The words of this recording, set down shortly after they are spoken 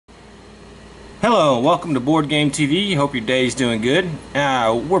Hello, welcome to Board Game TV. Hope your day's doing good.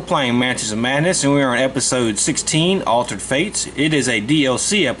 We're playing Matches of Madness, and we are on episode 16, Altered Fates. It is a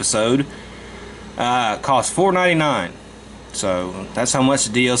DLC episode. Costs $4.99. So that's how much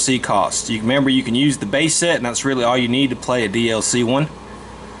the DLC costs. You remember you can use the base set, and that's really all you need to play a DLC one.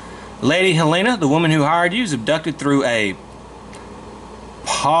 Lady Helena, the woman who hired you, is abducted through a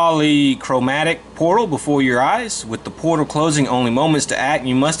polychromatic portal before your eyes. With the portal closing, only moments to act,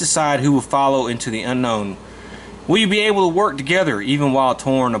 you must decide who will follow into the unknown. Will you be able to work together even while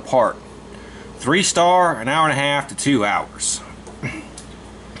torn apart? 3-star, an hour and a half to 2 hours.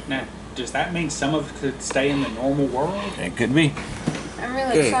 Now, does that mean some of it could stay in the normal world? It could be. I'm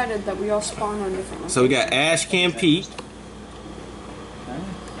really excited that we all spawn on different ones. So we got Ashcan Pete.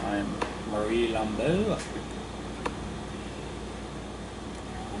 I'm Marie Lambeau.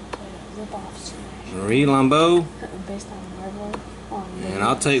 Marie Lambeau. Based on Marvel. And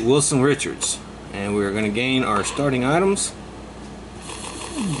I'll take Wilson Richards. And we're going to gain our starting items.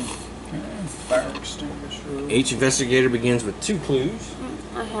 Fire extinguisher. Each investigator begins with 2 clues.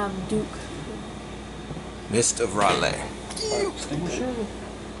 I have Duke. Mist of Raleigh. Fire extinguisher.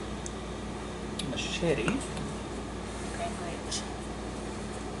 Machete.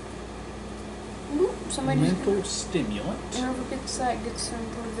 Somebody Mental stimulant. whoever gets that gets some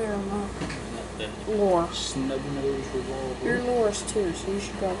of their The lore. snub nose revolver. Your lore is 2, so you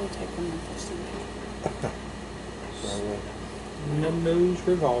should probably take a mental stimulant. Snub nose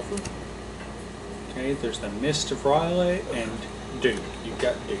revolver. Okay, there's the Mist of Riley and Duke. You've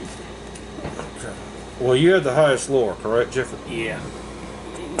got Duke. Well, you have the highest lore, correct, Jeffrey? Yeah.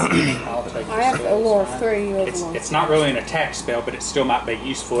 I'll take I have a lore of this. 3. You have a lore. It's not really an attack spell, but it still might be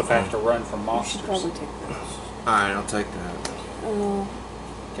useful if I have to run from You monsters. should probably take those. Alright, I'll take that.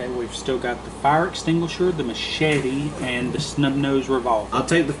 Okay, we've still got the fire extinguisher, the machete, and the snub nose revolver. I'll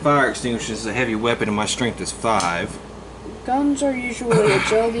take the fire extinguisher as a heavy weapon, and my strength is 5. Guns are usually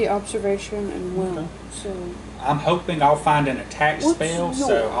agility, observation, and will. So I'm hoping I'll find an attack What's spell, your-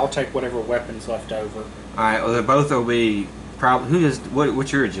 so I'll take whatever weapons left over. Alright, well, they both will be probably.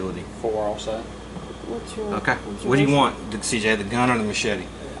 What's your agility? 4 also. what's your Okay. observation? What do you want, CJ? The gun or the machete?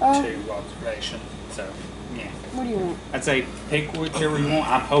 2 observation. So, yeah. What do you want? I'd say pick whichever you want.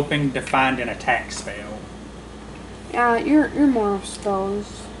 I'm hoping to find an attack spell. Your more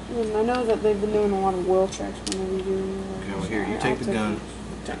spells. I know that they've been doing a lot of will checks whenever you do. Okay, well, here, you take the gun.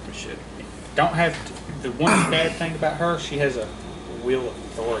 Take the machete. Don't have to, the one bad thing about her, she has a will of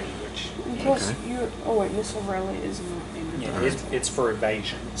 3, which And plus, oh wait, Miss O'Reilly is not in it. yeah, it's for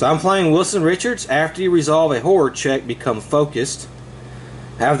evasion. So I'm playing Wilson Richards. After you resolve a horror check, become focused.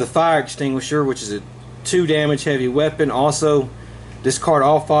 Have the fire extinguisher, which is a 2 damage heavy weapon. Also, discard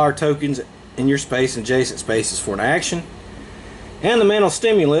all fire tokens in your space and adjacent spaces for an action. And the mental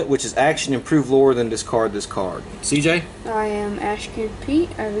stimulant, which is action, improve lore, then discard this card. CJ? I am Ashcube Pete.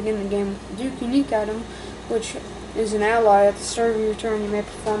 I begin the game with the Duke unique item, which is an ally. At the start of your turn, you may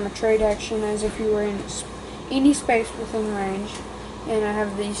perform a trade action as if you were in any space within range. And I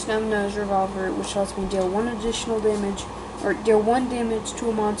have the snub nose revolver, which lets me deal 1 additional damage, or deal 1 damage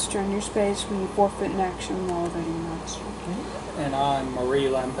to a monster in your space when you forfeit an action while evading a monster. And I'm Marie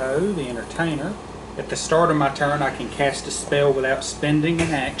Lambeau, the entertainer. At the start of my turn, I can cast a spell without spending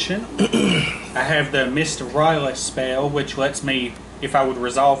an action. I have the Mist of Riley spell, which lets me, if I would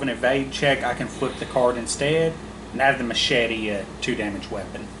resolve an evade check, I can flip the card instead. And I have the machete, a 2 damage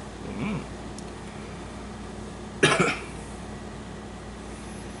weapon.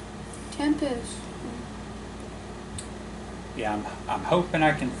 Tempest. Yeah, I'm hoping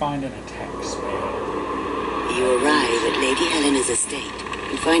I can find an attack spell. You arrive at Lady Helena's estate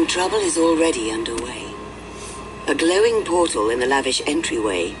and find trouble is already underway. A glowing portal in the lavish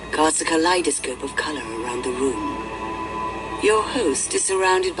entryway casts a kaleidoscope of color around the room. Your host is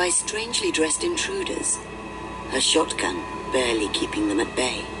surrounded by strangely dressed intruders, her shotgun barely keeping them at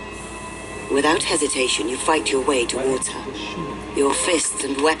bay. Without hesitation, you fight your way towards her. Your fists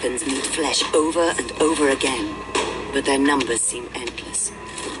and weapons meet flesh over and over again, but their numbers seem endless.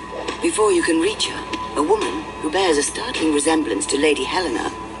 Before you can reach her, a woman who bears a startling resemblance to Lady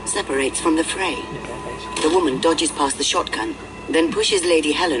Helena separates from the fray. The woman dodges past the shotgun, then pushes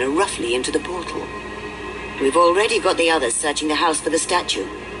Lady Helena roughly into the portal. We've already got the others searching the house for the statue.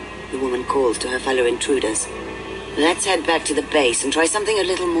 The woman calls to her fellow intruders. Let's head back to the base and try something a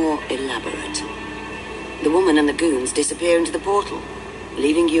little more elaborate. The woman and the goons disappear into the portal,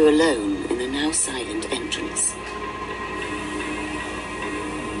 leaving you alone in the now silent entrance.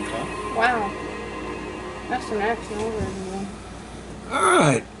 Wow. That's an action over again.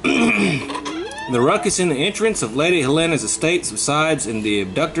 Alright. The ruckus in the entrance of Lady Helena's estate subsides and the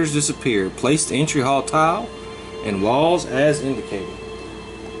abductors disappear. Place the entry hall tile and walls as indicated.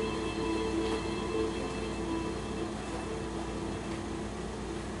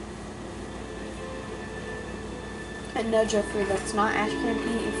 And no, Jeffrey, that's not Ash Can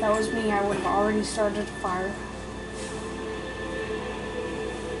Pete. If that was me, I would have already started a fire.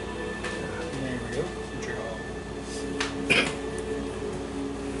 There we go. Entry hall.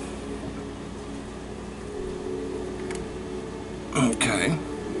 Okay.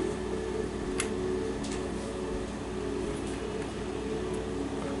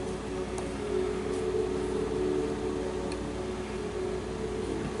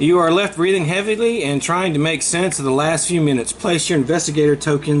 You are left breathing heavily and trying to make sense of the last few minutes. Place your investigator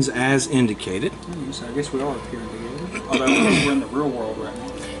tokens as indicated. So I guess we are appearing together. Although we're in the real world right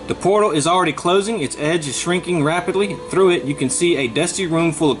now. The portal is already closing. Its edge is shrinking rapidly. Through it, you can see a dusty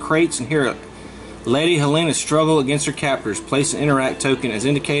room full of crates and hear Lady Helena struggle against her captors. Place an interact token as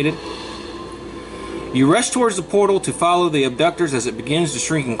indicated. You rush towards the portal to follow the abductors as it begins to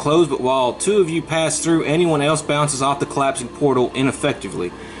shrink and close, but while two of you pass through, anyone else bounces off the collapsing portal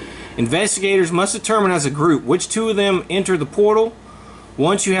ineffectively. Investigators must determine as a group which two of them enter the portal.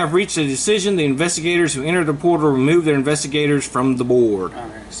 Once you have reached a decision, the investigators who enter the portal remove their investigators from the board.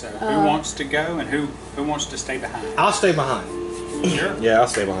 Okay, so who wants to go and who wants to stay behind? I'll stay behind. Sure. Yeah, I'll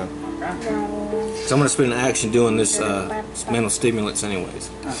stay behind. Okay. So I'm going to spend an action doing this mental stimulants anyways.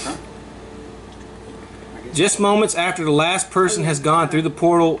 Okay. Just moments after the last person has gone through the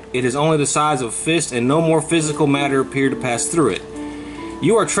portal, it is only the size of a fist and no more physical matter appear to pass through it.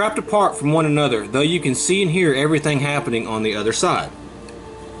 You are trapped apart from one another, though you can see and hear everything happening on the other side.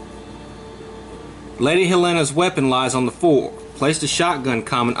 Lady Helena's weapon lies on the floor. Place the shotgun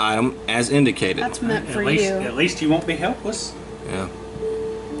common item as indicated. That's meant for At least you won't be helpless. Yeah.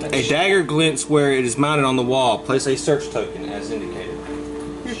 A dagger glints where it is mounted on the wall. Place a search token as indicated.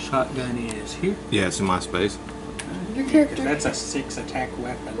 Your shotgun is here. Yeah, it's in my space. Your character. That's a 6 attack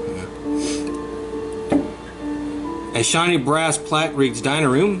weapon. A shiny brass plaque reads Diner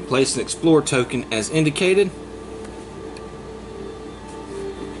Room. Place an Explore token as indicated.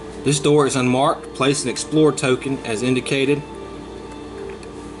 This door is unmarked. Place an Explore token as indicated.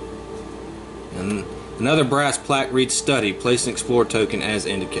 And another brass plaque reads Study. Place an Explore token as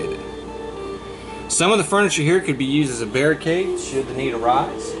indicated. Some of the furniture here could be used as a barricade should the need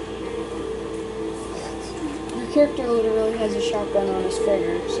arise. Your character literally has a shotgun on his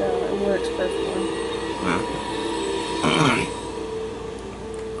figure, so it works perfectly. Yeah.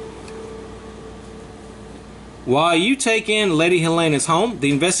 While you take in Lady Helena's home,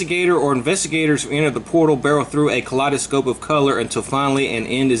 the investigator or investigators who enter the portal barrel through a kaleidoscope of color until finally an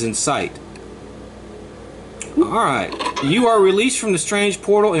end is in sight. Alright, you are released from the strange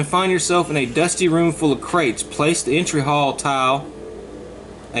portal and find yourself in a dusty room full of crates. Place the entry hall tile,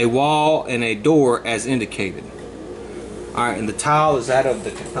 a wall, and a door as indicated. Alright, and the tile is that of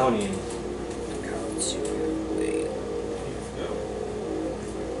the Chthonian.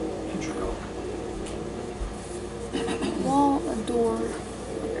 Wall, a door,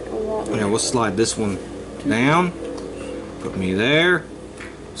 a wall. Yeah, we'll slide this one down. Put me there.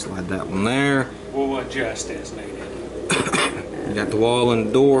 Slide that one there. We'll adjust as needed. You got the wall and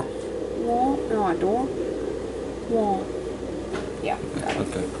the door. Wall, no, a door. Wall. Yeah, got it.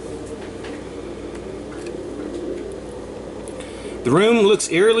 Okay. The room looks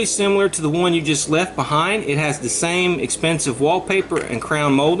eerily similar to the one you just left behind. It has the same expensive wallpaper and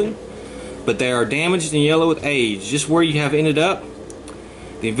crown molding, but they are damaged and yellow with age. Just where you have ended up,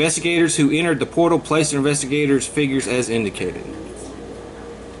 the investigators who entered the portal placed their investigators' figures as indicated.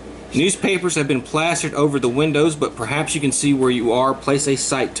 Newspapers have been plastered over the windows, but perhaps you can see where you are. Place a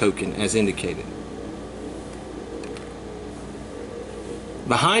sight token as indicated.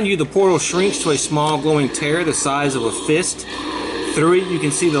 Behind you, the portal shrinks to a small glowing tear the size of a fist. Through it, you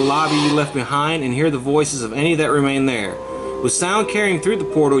can see the lobby you left behind and hear the voices of any that remain there. With sound carrying through the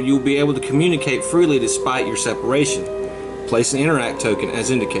portal, you will be able to communicate freely despite your separation. Place an interact token as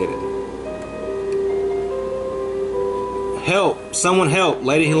indicated. Help! Someone help!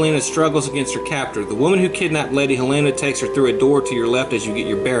 Lady Helena struggles against her captor. The woman who kidnapped Lady Helena takes her through a door to your left as you get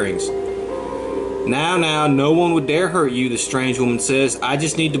your bearings. Now, no one would dare hurt you, the strange woman says. I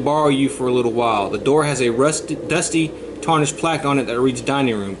just need to borrow you for a little while. The door has a dusty, tarnished plaque on it that reads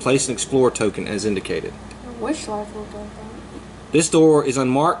Dining Room. Place an Explore token as indicated. I wish life looked like that. This door is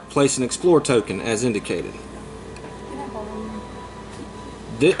unmarked. Place an Explore token as indicated.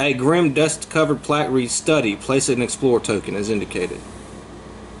 A grim, dust-covered plaque reads Study. Place an Explore token as indicated.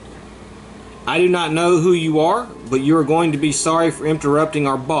 I do not know who you are, but you are going to be sorry for interrupting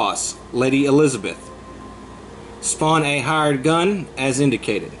our boss, Lady Elizabeth. Spawn a hired gun as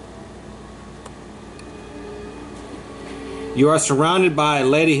indicated. You are surrounded by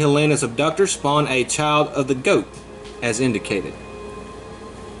Lady Helena's abductors. Spawn a child of the goat as indicated.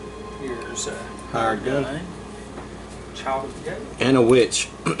 Here's a Hired gun. Child of the goat. And a witch.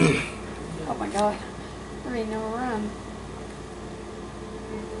 Oh my god. There ain't no run.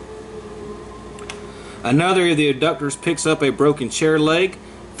 Another of the abductors picks up a broken chair leg,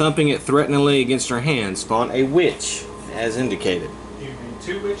 thumping it threateningly against her hand. Spawn a witch, as indicated. Do you mean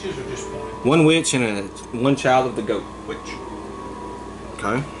 2 witches or just 1? One witch and one child of the goat. Witch.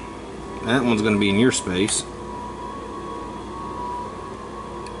 Okay. That one's going to be in your space.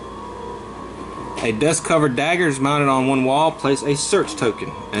 A dust-covered dagger is mounted on one wall. Place a search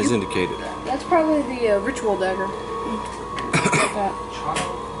token, as indicated. That's probably the ritual dagger. Like that. Child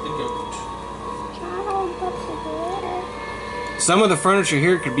of the goat. Some of the furniture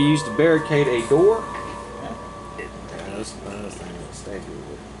here could be used to barricade a door.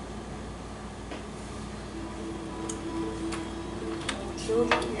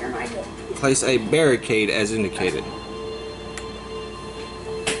 Here I go. Place a barricade as indicated.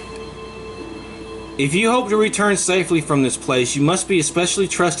 If you hope to return safely from this place, you must be especially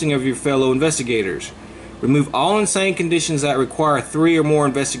trusting of your fellow investigators. Remove all insane conditions that require 3 or more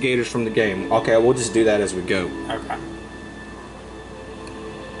investigators from the game. Okay, we'll just do that as we go. Okay.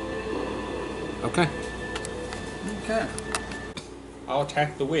 Okay. Okay. I'll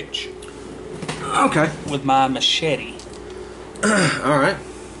attack the witch Okay. with my machete. Alright.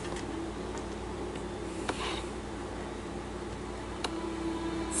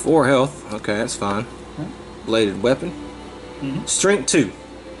 Four health. Okay, that's fine. Bladed weapon. Strength 2.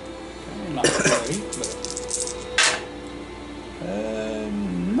 Okay, not great, but...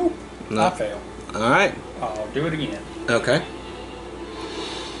 nope. No. I fail. Alright. I'll do it again. Okay.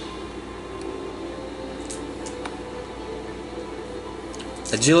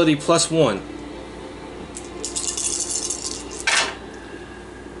 Agility +1.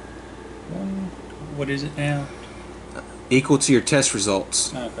 What is it now? Equal to your test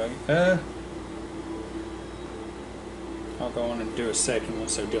results. Okay. I'll go on and do a second one,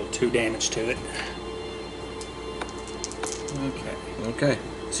 so deal 2 damage to it. Okay. Okay.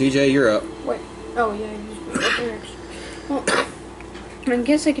 CJ, you're up. Wait. Oh, yeah. Well, I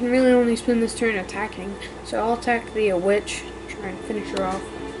guess I can really only spend this turn attacking. So I'll attack the witch. Try and finish her off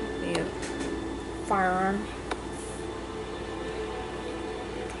with the firearm.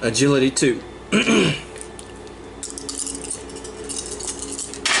 Agility 2.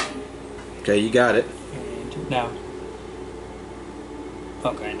 Okay, you got it. And now.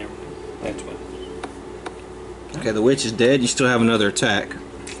 Okay, never mind. That's what. Okay, the witch is dead. You still have another attack.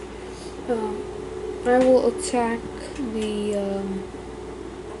 I will attack the,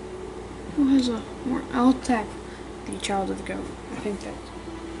 who has a more? I'll attack the child of the goat. I think that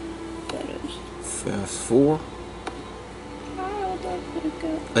is. 4. Child of the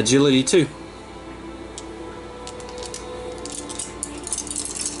goat. Agility 2.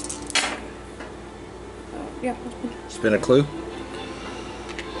 Yeah, Spin a clue.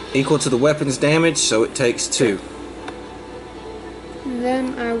 Equal to the weapon's damage, so it takes 2. and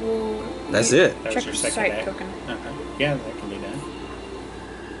then I will. That's it. That's Check your the second sight act. token. Okay. Yeah, that can be done.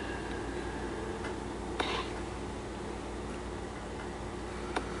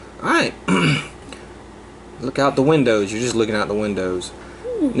 Alright. Look out the windows. You're just looking out the windows.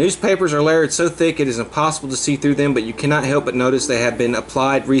 Newspapers are layered so thick it is impossible to see through them, but you cannot help but notice they have been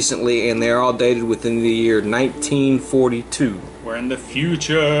applied recently and they are all dated within the year 1942. We're in the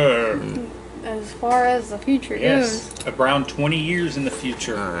future. As far as the future Yes. goes, Around 20 years in the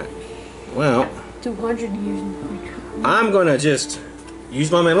future. Alright. Well, 200 years in the future. I'm going to just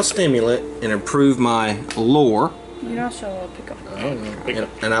use my mental stimulant and improve my lore. You can also pick up.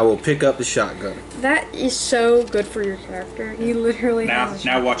 And I will pick up the shotgun. That is so good for your character. He literally Now, has a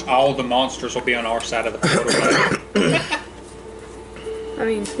now watch. All the monsters will be on our side of the portal. I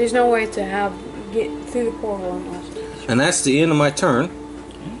mean, there's no way to get through the portal unless. And that's the end of my turn.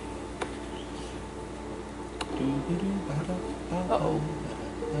 Uh-oh.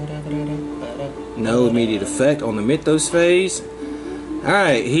 No immediate effect on the Mythos phase.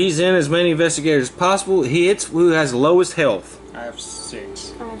 Alright, he's in as many investigators as possible. He hits who has lowest health. I have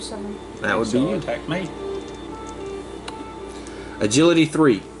 6. I have 7. That would be So you. attack me. Agility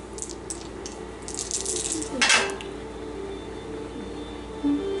 3.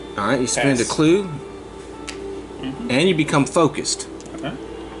 Alright, you spend a Pass. clue. And you become focused. Okay.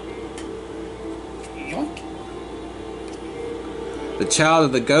 Yoink. The child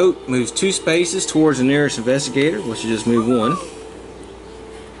of the goat moves 2 spaces towards the nearest investigator, which you just move 1.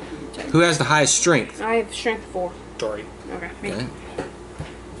 Who has the highest strength? I have strength 4. 3. Okay, me. Okay.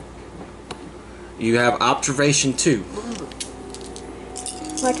 You have observation 2.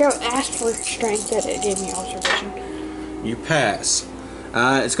 Like I asked for strength, that it gave me observation. You pass.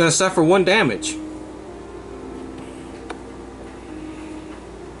 It's going to suffer 1 damage.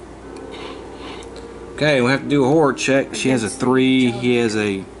 Okay, we'll have to do a horror check. She has a 3, he has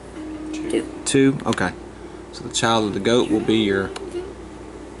a 2. Okay. So the child of the goat will be your...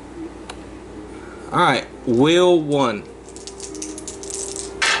 Alright, will 1.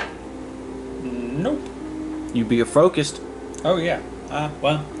 Nope. You be focused. Oh, yeah.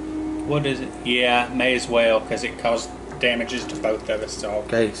 Well, what is it? Yeah, may as well, because it caused damages to both of us. So.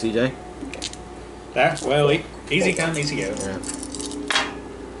 Okay, CJ. That's, well, easy come, easy go. Yeah.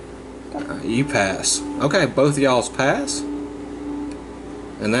 You pass. Okay, both of y'all's pass.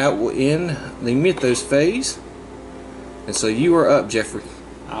 And that will end the Mythos phase. And so you are up, Jeffrey.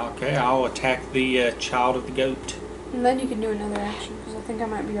 Okay, I'll attack the child of the goat. And then you can do another action, because I think I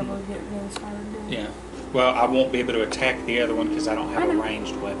might be able to get really started. Yeah. Well, I won't be able to attack the other one because I don't have a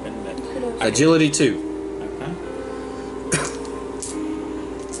ranged weapon. But Agility 2. okay.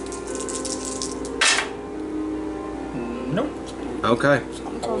 Nope. Okay.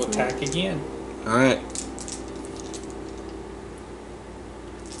 I'll attack again. Alright.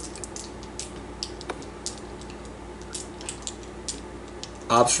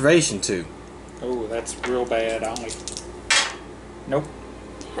 Observation 2. Oh, that's real bad. Nope.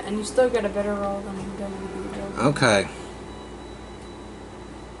 And you still get a better roll than you done with the goat. Okay.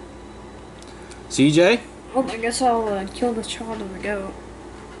 CJ? Well, I guess I'll kill the child of the goat.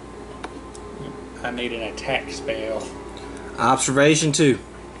 I need an attack spell. Observation 2.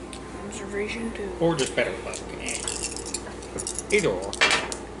 Observation 2. Or just better luck. Either or.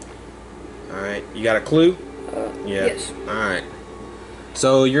 Alright, you got a clue? Yeah. Yes. Alright.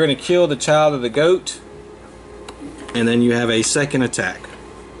 So you're going to kill the child of the goat, and then you have a second attack.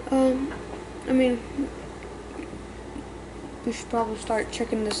 I mean, we should probably start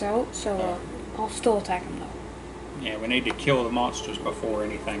checking this out, so I'll still attack him though. Yeah, we need to kill the monsters before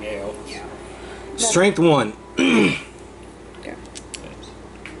anything else. Yeah. Strength 1. Okay.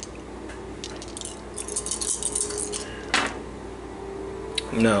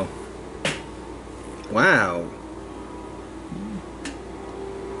 No. Wow.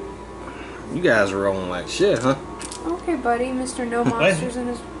 You guys are rolling like shit, huh? Okay, buddy, Mr. No Monsters in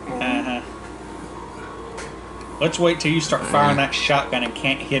his area. Let's wait till you start firing that shotgun and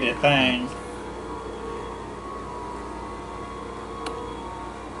can't hit a thing.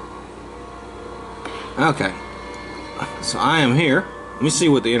 Okay. So I am here. Let me see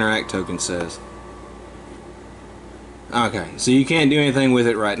what the interact token says. Okay, so you can't do anything with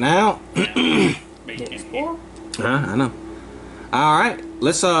it right now. Explore? I know. Alright,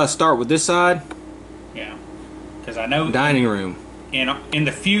 let's start with this side. Yeah. Because I know Dining room. in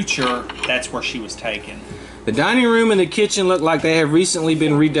the future, that's where she was taken. The dining room and the kitchen look like they have recently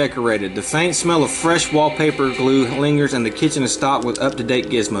been redecorated. The faint smell of fresh wallpaper glue lingers, and the kitchen is stocked with up-to-date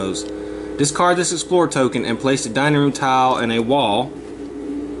gizmos. Discard this Explore token and place the dining room tile in a wall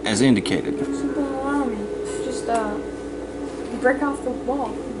as indicated. Simple allow me. Just break off the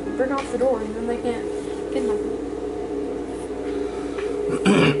wall. Break off the door, and then they can't get nothing.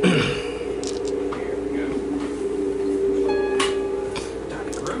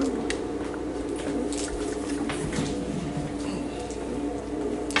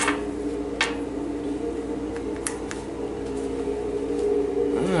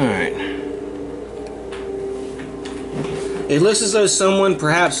 It looks as though someone,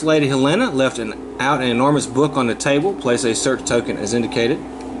 perhaps Lady Helena, left out an enormous book on the table. Place a search token as indicated.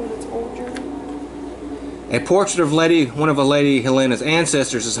 But it's older. A portrait of one of Lady Helena's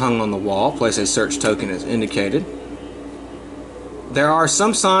ancestors is hung on the wall. Place a search token as indicated. There are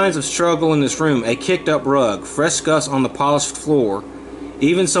some signs of struggle in this room. A kicked up rug, fresh scuffs on the polished floor,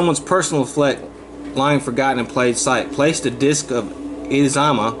 even someone's personal fleck lying forgotten in plain sight. Place the disc of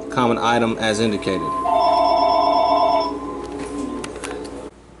Izama, common item, as indicated.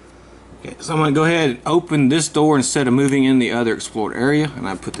 So I'm going to go ahead and open this door instead of moving in the other explored area, and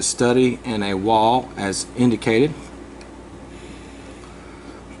I put the study in a wall as indicated.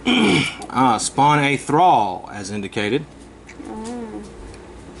 Spawn a thrall as indicated.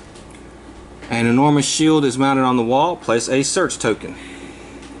 An enormous shield is mounted on the wall. Place a search token.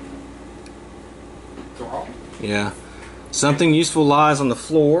 Yeah. Something useful lies on the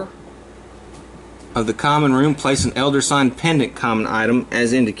floor of the common room. Place an elder sign pendant common item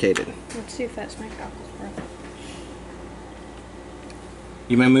as indicated. Let's see if that's my cockle's worth.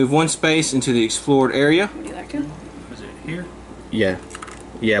 You may move one space into the explored area. Would you like to? Is it here? Yeah.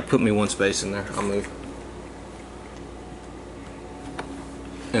 Yeah, put me one space in there. I'll move.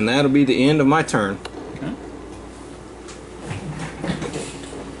 And that'll be the end of my turn. Okay.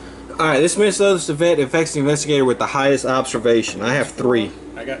 Alright, this missile's event affects the investigator with the highest observation. I have 3.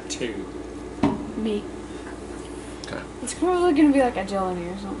 I got 2. Me. Okay. It's probably gonna be like agility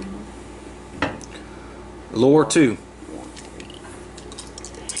or something. Lore 2.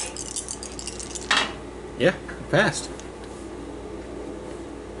 Yeah, passed.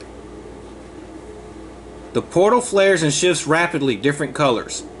 The portal flares and shifts rapidly, different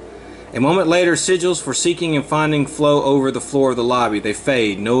colors. A moment later, sigils for seeking and finding flow over the floor of the lobby. They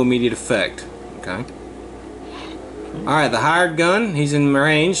fade, no immediate effect. Okay. Alright, the hired gun, he's in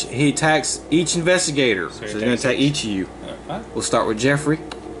range. He attacks each investigator. So he's going to attack each of you. Okay. We'll start with Jeffrey.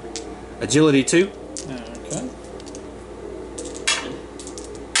 Agility 2. Okay.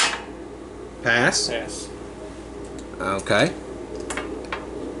 Pass. Pass. Okay.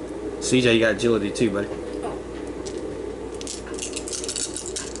 CJ, you got agility 2, buddy.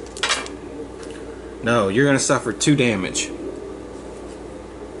 No, you're going to suffer 2 damage.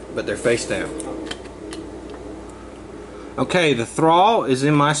 But they're face down. Okay, the thrall is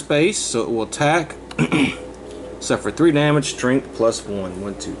in my space, so it will attack. Suffer 3 damage, strength plus 1.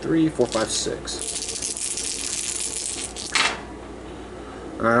 1, 2, 3, 4, 5, 6.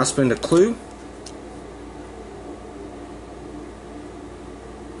 Alright, I'll spend a clue.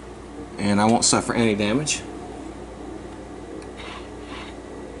 And I won't suffer any damage.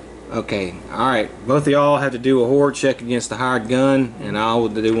 Okay, alright. Both of y'all have to do a horde check against the hired gun, and I'll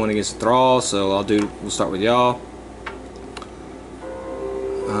do one against the thrall, so we'll start with y'all.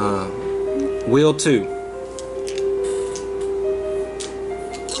 Wheel 2.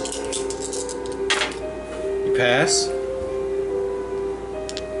 You pass.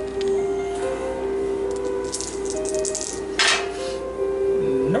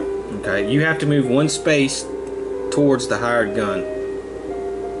 Nope. Okay, you have to move one space towards the hired gun.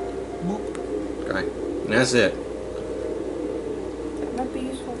 Okay, and that's it. That might be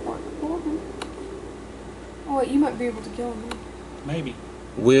useful for him. Oh, wait, you might be able to kill him. Maybe.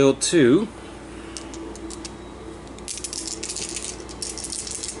 Wheel 2.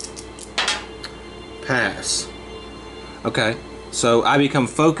 Pass. Okay, so I become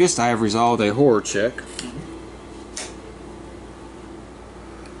focused. I have resolved a horror check.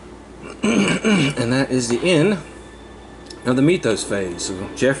 And that is the end of the Mythos phase. So,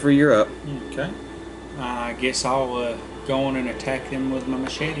 Jeffrey, you're up. Okay. I guess I'll go on and attack them with my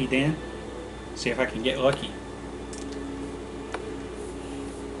machete then. See if I can get lucky.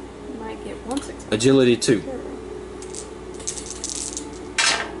 You might get 1 success. Agility 2.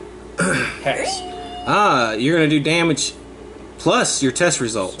 Pass. You're going to do damage plus your test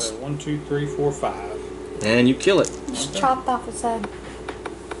results. So 1, 2, 3, 4, 5. And you kill it. Just chopped off his head.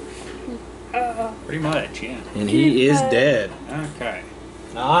 Pretty much, yeah. And he is dead. Okay.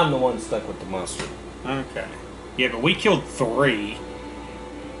 Now I'm the one stuck with the monster. Okay. Yeah, but we killed 3.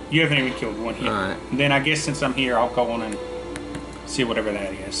 You haven't even killed 1 here. Alright. Then I guess since I'm here, I'll go on and see whatever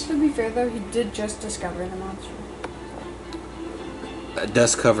that is. To be fair, though, he did just discover the monster. A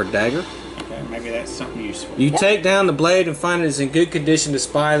dust-covered dagger. Okay, maybe that's something useful. You take down the blade and find it is in good condition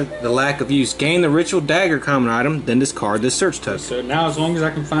despite the lack of use. Gain the ritual dagger common item, then discard this search token. So now as long as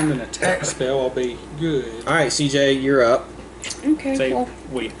I can find an attack spell, I'll be good. Alright, CJ, you're up. Okay, So well,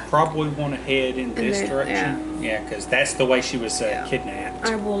 we probably want to head in this there, direction. Yeah, because that's the way she was kidnapped.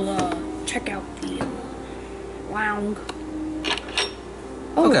 I will check out the lounge.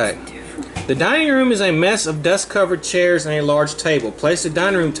 Oh, Okay. it's different. The dining room is a mess of dust-covered chairs and a large table. Place the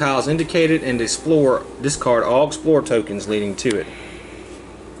dining room tiles indicated and discard all explore tokens leading to it.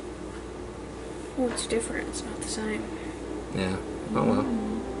 Oh, it's different. It's not the same. Yeah. Oh well.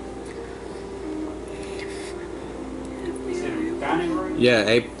 Is it a dining room? Yeah,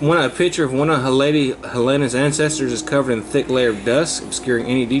 a picture of one of Lady Helena's ancestors is covered in a thick layer of dust, obscuring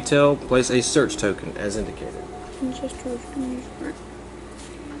any detail. Place a search token as indicated. Ancestors can use it.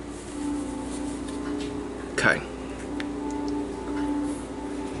 Okay.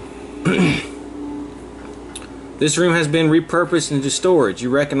 This room has been repurposed into storage.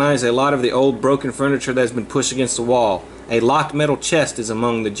 You recognize a lot of the old broken furniture that has been pushed against the wall. A locked metal chest is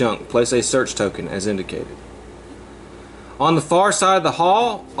among the junk. Place a search token as indicated. On the far side of the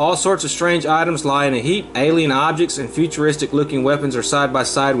hall, all sorts of strange items lie in a heap. Alien objects and futuristic looking weapons are side by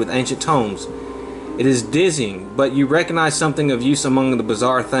side with ancient tomes. It is dizzying, but you recognize something of use among the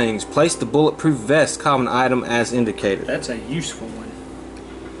bizarre things. Place the bulletproof vest common item as indicated. That's a useful one.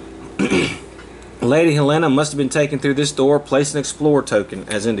 Lady Helena must have been taken through this door. Place an Explorer token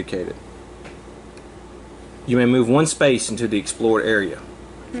as indicated. You may move one space into the explored area.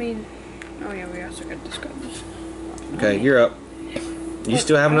 I mean, oh yeah, we also got discuss. Okay, you're up. You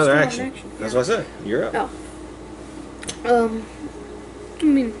still have another still have action. an action, That's yeah. what I said. You're up. Oh. I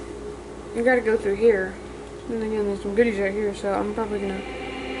mean, you gotta go through here. And again, there's some goodies right here, so I'm probably gonna.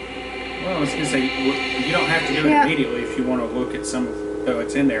 Well, I was gonna say you don't have to do it Yeah. immediately if you want to look at some of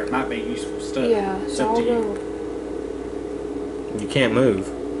what's in there. It might be useful stuff. Yeah, It's so up I'll to you. go. You can't move.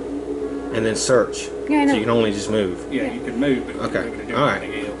 And then search. Yeah, I know. So you can only just move. Yeah, you could move, but Okay, you wouldn't be able to do alright.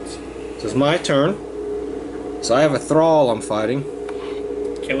 anything else. So it's my turn. So I have a thrall I'm fighting.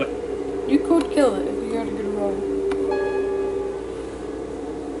 Kill it. You could kill it if you got a good roll.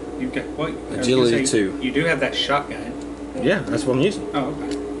 You've got what? I was gonna Agility say, 2. You do have that shotgun. Yeah, that's what I'm using. Oh,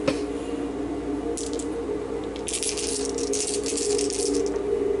 okay.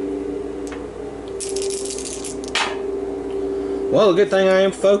 Well, a good thing I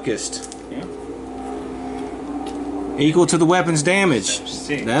am focused. Yeah. Equal to the weapon's damage. So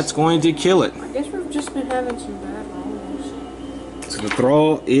 6. That's going to kill it. I guess we've just been having some bad rolls. So the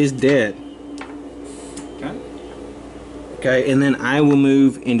thrall is dead. Okay. Okay, and then I will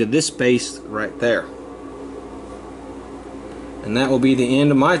move into this space right there. And that will be the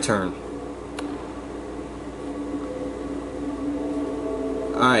end of my turn.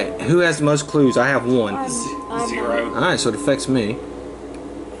 Alright, who has the most clues? I have one. I'm 0. Alright, so it affects me.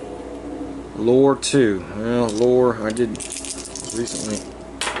 Lore 2. Well, lore, I did recently.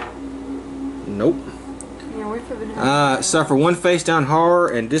 Nope. Yeah, we've been having. Suffer one face down horror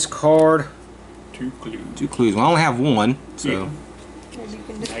and discard 2 clues. 2 clues. Well, I only have one, so. Yeah. Maybe you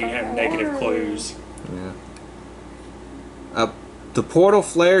can Now you have discard negative that. clues. Yeah. The portal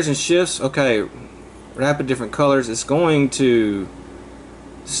flares and shifts. Okay. Rapid different colors. It's going to.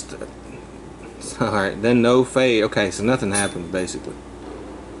 Alright, then no fade. Okay, so nothing happened basically.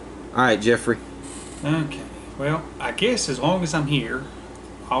 Alright, Jeffrey. Okay. Well, I guess as long as I'm here,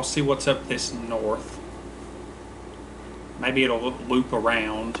 I'll see what's up this north. Maybe it'll loop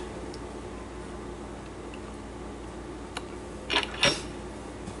around.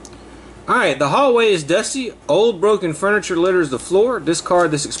 Alright, the hallway is dusty. Old broken furniture litters the floor. Discard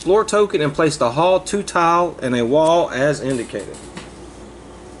this explore token and place the hall 2 tile in a wall as indicated.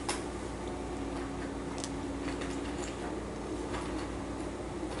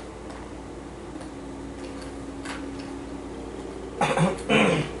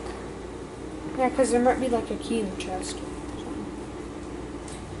 Yeah, because there might be like a key in the chest.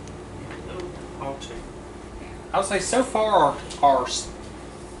 I'll check. I would say so far our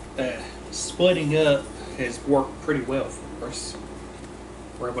splitting up has worked pretty well for us.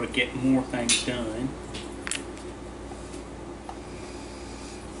 We're able to get more things done.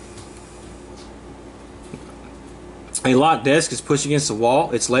 A locked desk is pushed against the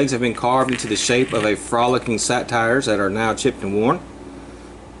wall. Its legs have been carved into the shape of a frolicking satires that are now chipped and worn.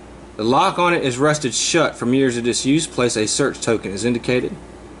 The lock on it is rusted shut from years of disuse. Place a search token as indicated.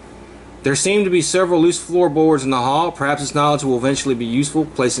 There seem to be several loose floorboards in the hall. Perhaps its knowledge will eventually be useful.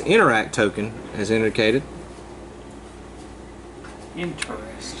 Place an interact token as indicated.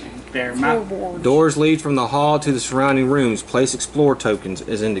 Interesting. There might. Floorboards. Doors lead from the hall to the surrounding rooms. Place explore tokens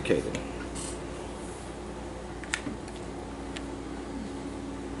as indicated.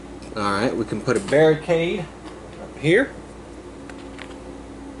 Alright, we can put a barricade up here.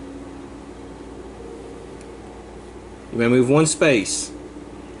 You may move one space.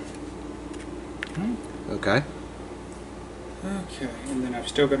 Okay. Okay, and then I've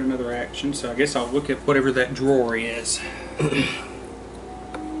still got another action, so I guess I'll look at whatever that drawer is.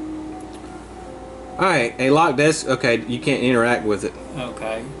 Alright, a locked desk. Okay, you can't interact with it.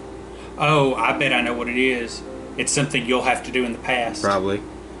 Okay. Oh, I bet I know what it is. It's something you'll have to do in the past. Probably.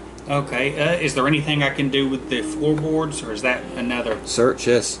 Okay, is there anything I can do with the floorboards, or is that another? Search,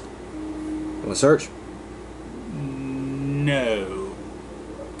 yes. You want to search? No.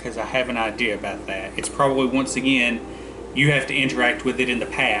 Because I have an idea about that. It's probably, once again, you have to interact with it in the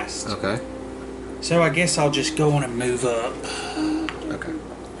past. Okay. So I guess I'll just go on and move up. Okay.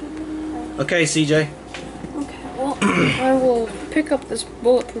 Okay, CJ. Okay, well, I will pick up this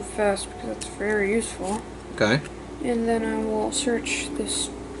bulletproof vest because it's very useful. Okay. And then I will search this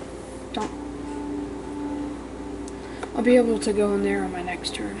dump. I'll be able to go in there on my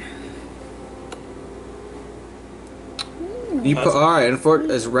next turn. You put alright, and for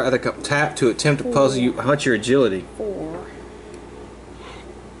as rather tap to attempt to puzzle you. How much your agility? 4.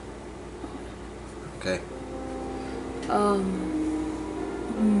 Okay.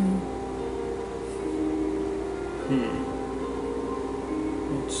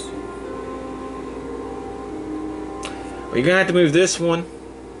 Let's see. Well, you're gonna have to move this one.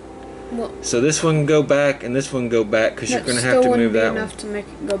 Well, So this one can go back, and this one can go back, because you're gonna have to move that one. enough to make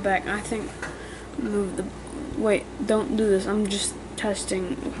it go back. I think move the. Wait, don't do this. I'm just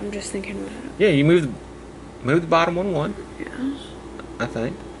testing. I'm just thinking about it. Yeah, you move the bottom one. Yeah. I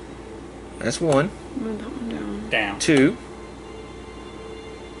think. That's 1. Move that one down. Down. 2.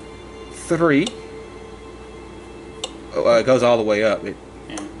 3. Oh, it goes all the way up. It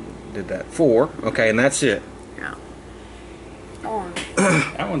did that. 4. Okay, and that's it. Yeah. On.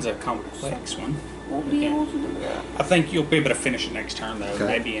 That one's a complex one. Won't be able to do that. I think you'll be able to finish it next turn, though. Okay.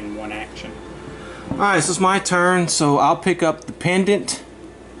 Maybe in one action. Alright, so it's my turn, so I'll pick up the pendant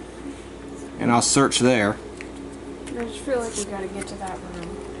and I'll search there. I just feel like we gotta get to that room.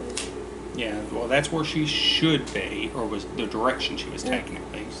 Yeah, well, that's where she should be, or was the direction she was taking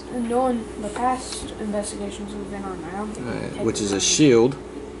at least. And knowing the past investigations we've been on now, Which is a shield.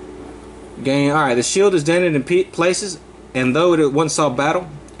 Alright, the shield is dented in places, and though it once saw battle,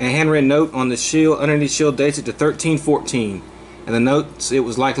 a handwritten note on the shield underneath the shield dates it to 1314. And the notes, it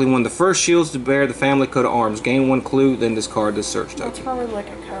was likely one of the first shields to bear the family coat of arms. Gain 1 clue, then discard the search that's token. probably like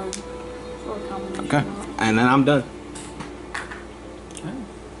a code or a combination. Okay, and then I'm done.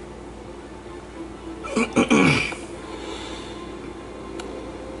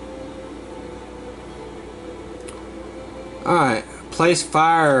 Alright, place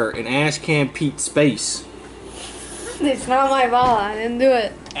fire in Ashcan Pete space. It's not my ball. I didn't do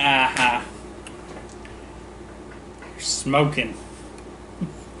it. Aha. You're smoking.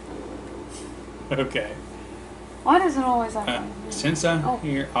 Okay. Why does it always happen? Since I'm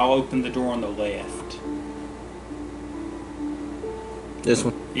here, I'll open the door on the left. This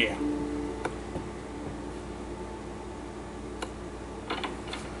one. Yeah.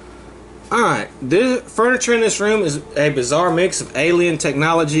 Alright, the furniture in this room is a bizarre mix of alien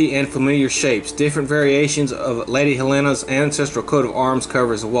technology and familiar shapes. Different variations of Lady Helena's ancestral coat of arms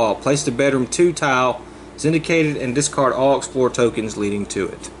covers the wall. Place the bedroom 2 tile as indicated and discard all explore tokens leading to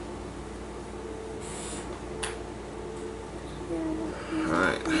it.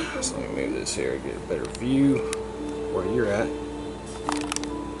 Alright, so let me move this here to get a better view where you're at. And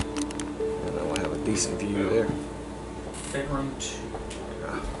then we'll have a decent view there. Bedroom 2.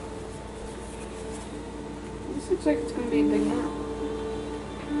 This looks like it's gonna be a big map.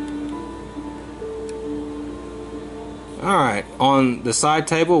 Alright, on the side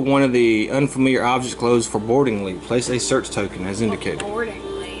table, one of the unfamiliar objects closed for boarding leave. Place a search token as indicated.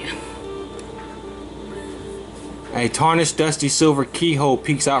 Accordingly. A tarnished dusty silver keyhole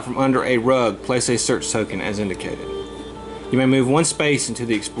peeks out from under a rug. Place a search token as indicated. You may move 1 space into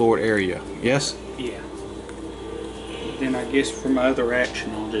the explored area. Yes? Yeah. Then I guess for my other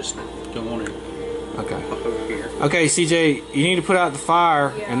action, I'll just go on and Okay. up over here. Okay, CJ, you need to put out the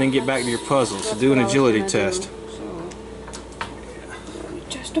fire and then get back to your puzzle. So do an agility test.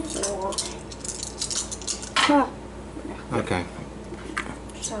 Just a 4. Huh. Okay.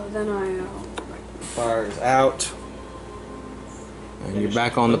 So then I. Fire is out. And you're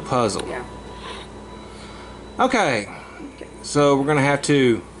back on the puzzle. Yeah. Okay. So we're going to have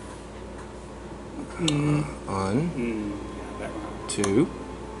to. 1, That one. 2,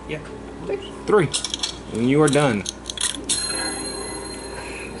 Yeah. 3. And you are done.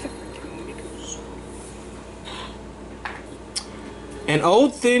 An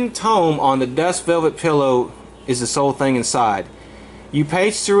old thin tome on the dust velvet pillow is the sole thing inside. You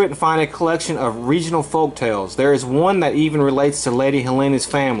page through it and find a collection of regional folk tales. There is one that even relates to Lady Helena's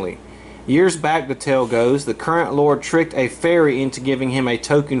family. Years back, the tale goes, the current lord tricked a fairy into giving him a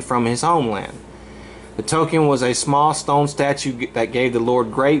token from his homeland. The token was a small stone statue that gave the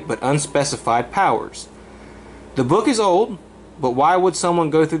lord great but unspecified powers. The book is old, but why would someone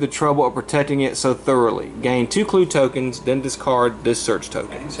go through the trouble of protecting it so thoroughly? Gain 2 clue tokens, then discard this search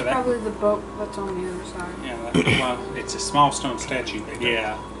token. Okay, so that, Probably the boat that's on the other side. yeah, that, well, it's a small stone statue, but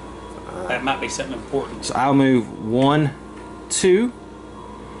yeah, that might be something important. So I'll move 1, 2,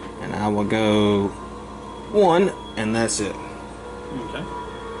 and I will go 1, and that's it. Okay.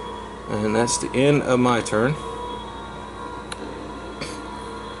 And that's the end of my turn.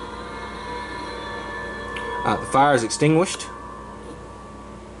 The fire is extinguished.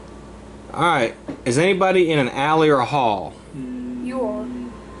 Alright, is anybody in an alley or a hall? You are.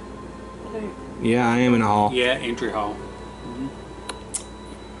 Yeah, I am in a hall. Yeah, entry hall.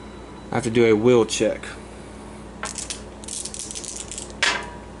 I have to do a will check.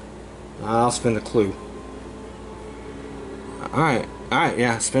 I'll spend a clue. Alright,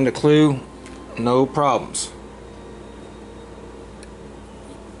 yeah, spend a clue. No problems.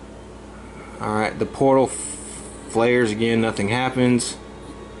 Alright, the portal flares again, nothing happens.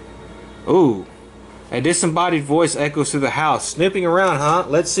 Ooh, A disembodied voice echoes through the house. Snooping around, huh?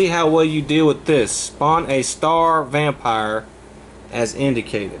 Let's see how well you deal with this. Spawn a star vampire as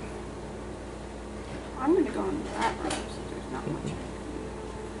indicated. I'm gonna go in that room since there's not much.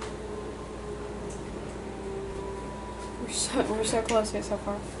 We're so close here so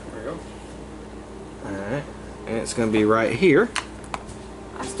far. There we go. Alright. And it's going to be right here.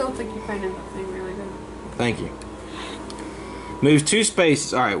 I still think you painted that thing really good. Thank you. Move 2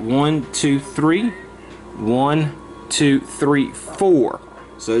 spaces. Alright, 1, 2, 3. 1, 2, 3, 4.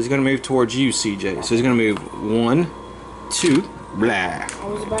 So he's going to move towards you, CJ. So he's going to move 1, 2, blah. I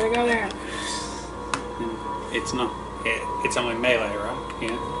was about to go there. It's not. It's only melee, right?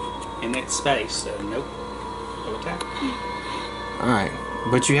 Yeah. In that space, so nope. No attack. Alright.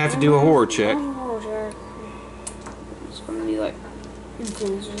 But you have to do a horror check. Horror check. It's gonna be like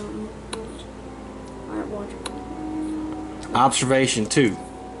influence or something. Alright, watch. Observation 2.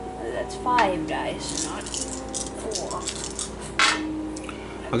 That's 5 dice, not 4.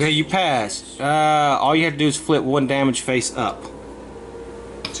 Okay, you pass. All you have to do is flip 1 damage face up.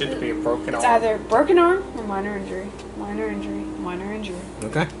 Should be a broken It's arm. either broken arm or minor injury. Minor injury. Minor injury.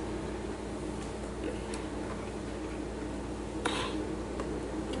 Okay.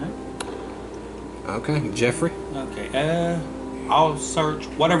 Okay, Jeffrey. Okay. I'll search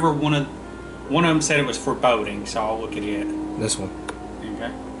whatever one of them said it was foreboding, so I'll look at it. This one.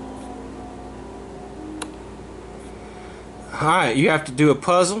 Okay. Alright, you have to do a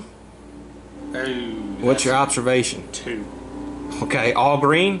puzzle. Oh, What's your that's observation? 2. Okay, all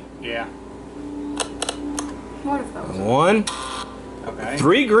green. Yeah. What if that was 1, Okay.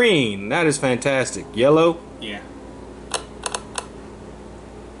 3 green. That is fantastic. Yellow. Yeah.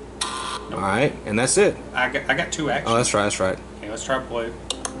 Alright, and that's it. I got 2 actions. Oh, that's right, that's right. Okay, let's try blue.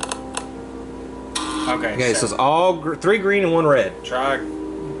 Okay. Okay, so it's all 3 green and 1 red. try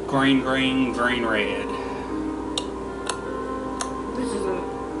green, green, green, red. This is a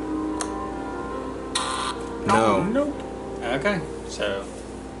No. Nope. Okay, so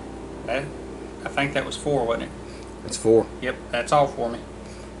that I think that was 4, wasn't it? It's 4. Yep, that's all for me.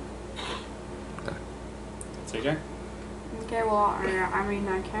 CJ? okay. Well, I mean,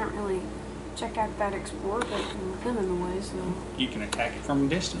 I can't really check out that explorer button with him in the way, so You can attack it from a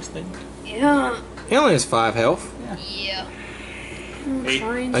distance then. yeah. He only has 5 health. Yeah. Hey.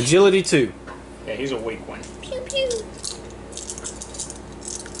 Fine. Agility 2. Yeah, he's a weak one. Pew pew.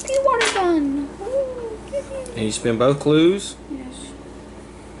 Pew water gun. Ooh, pew, pew. And you spin both clues. Yes.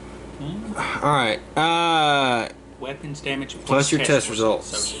 Alright. Weapons damage Plus your test results.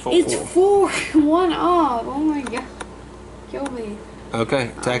 So it's 4. It's 4. 1 off. Oh my god. Kill me. Okay,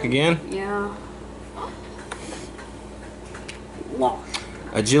 attack again. Yeah. Lost.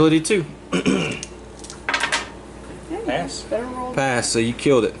 Agility 2. Pass. Better roll. Pass, so you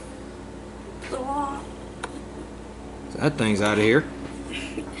killed it. So that thing's out of here.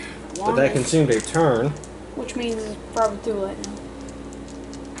 But that consumed a turn. Which means it's probably too late now.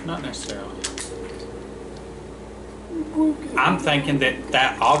 Not necessarily. I'm thinking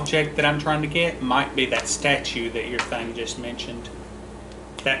that object that I'm trying to get might be that statue that your thing just mentioned.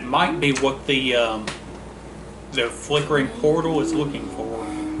 That might be what the flickering portal is looking for.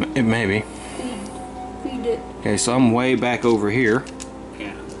 It may be. Feed it. Okay, so I'm way back over here.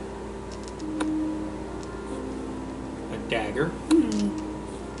 Yeah. A dagger.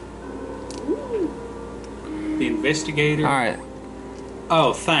 The investigator. Alright.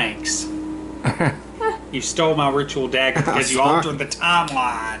 Oh, thanks. You stole my ritual dagger because you Sorry. altered the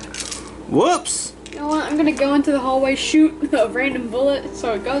timeline. Whoops! You know what? I'm gonna go into the hallway, shoot a random bullet,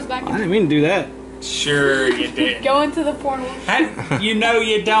 so it goes back I and didn't mean to do that. Sure you did. go into the portal. You know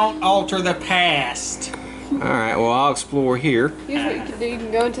you don't alter the past. Alright, well I'll explore here. Here's what you can do. You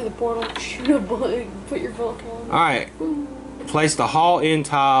can go into the portal, shoot a bullet, and put your bullet on. Alright. Place the hall in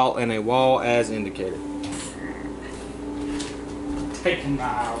tile and a wall as indicated. Taking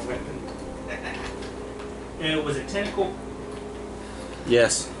my weapon. And it was a tentacle.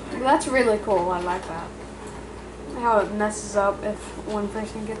 Yes. Well, that's really cool. I like that. How it messes up if one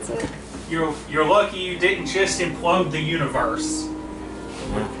person gets it. You're lucky you didn't just implode the universe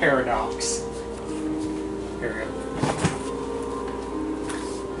with paradox. Here we go.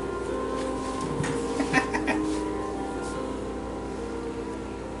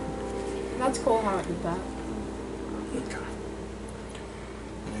 That's cool how it did that. Okay.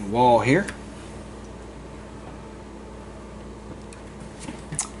 And a wall here.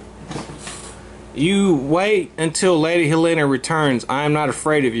 You wait until Lady Helena returns. I am not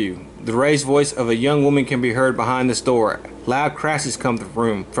afraid of you. The raised voice of a young woman can be heard behind this door. Loud crashes come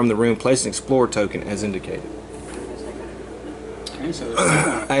from the room, placing explorer token as indicated. Okay. Okay, so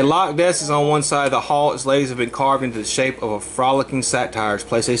there's A locked desk is on one side of the hall. Its legs have been carved into the shape of a frolicking satires.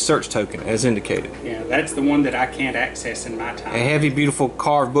 Place a search token as indicated. yeah, that's the one that I can't access in my time. A heavy, beautiful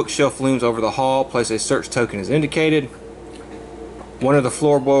carved bookshelf looms over the hall. Place a search token as indicated. One of the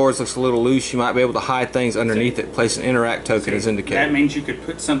floorboards looks a little loose. You might be able to hide things underneath it. Place an interact token as indicated. That means you could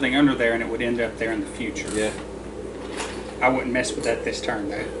put something under there and it would end up there in the future. Yeah. I wouldn't mess with that this turn,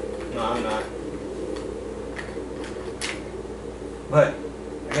 though. No, I'm not. But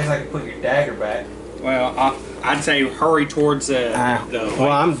I guess I could put your dagger back. Well, I'd say hurry towards the.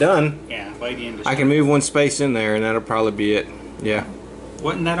 Well, I'm done. Yeah, lady in I can move one space in there, and that'll probably be it. Yeah.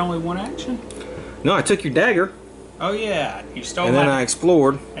 Wasn't that only one action? No, I took your dagger, Oh yeah, you stole. and then I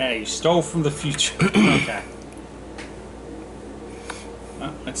explored. Yeah, you stole from the future. Okay.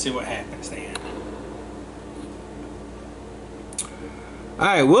 Well, let's see what happens then. All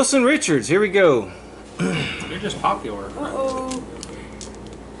right, Wilson Richards. Here we go. You're just popular. Uh-oh.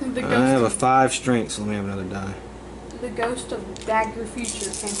 The I have a ghost, 5 strength, so let me have another die. the ghost of Dagger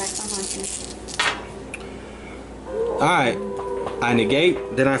Future came back behind you. Alright, I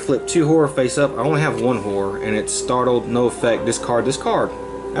negate, then I flip 2 horror face up. I only have 1 horror, and it's startled, no effect, discard this card.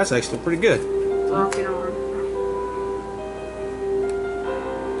 That's actually pretty good. Broken arm.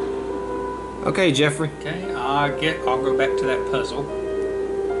 Okay, Jeffrey. Okay, I'll go back to that puzzle.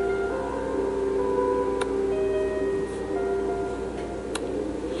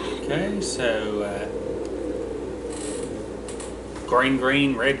 Okay, so green,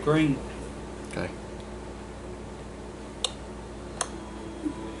 green, red, green. Okay.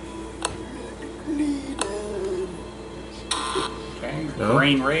 Okay, No.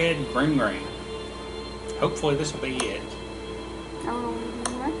 green, red, green, green. Hopefully this will be it. I don't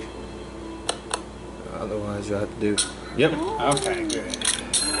know what you Otherwise, you'll have to do. Yep. Okay, good.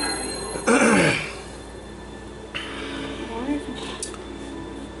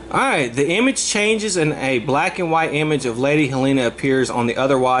 Alright, the image changes and a black and white image of Lady Helena appears on the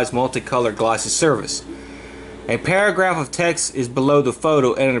otherwise multicolored glossy surface. A paragraph of text is below the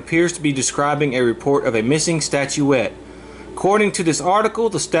photo and it appears to be describing a report of a missing statuette. According to this article,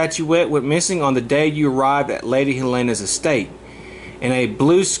 the statuette went missing on the day you arrived at Lady Helena's estate. In a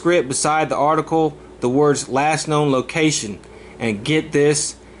blue script beside the article, the words last known location and get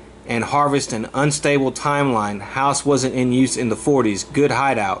this and harvest an unstable timeline, house wasn't in use in the 40s, good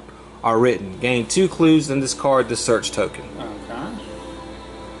hideout are written. Gain 2 clues and discard the search token. Okay.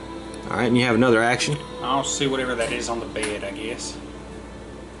 Alright, and you have another action. I'll see whatever that is on the bed, I guess.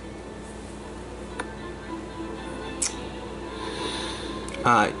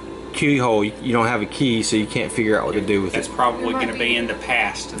 Keyhole, you don't have a key, so you can't figure out what to do with That's it. probably going to be in the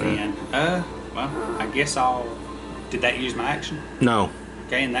past then. Well, I guess I'll... Did that use my action? No.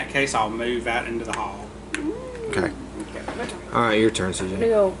 Okay, in that case, I'll move out into the hall. Okay. Okay. Alright, your turn, I'm CJ. gonna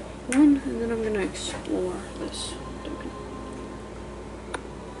go 1, and then I'm gonna explore this token.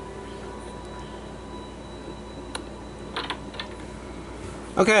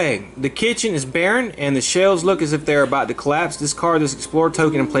 Okay, the kitchen is barren and the shelves look as if they're about to collapse. Discard this explore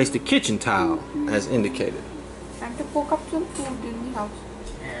token and place the kitchen tile as indicated. Time to cook up some food in the house.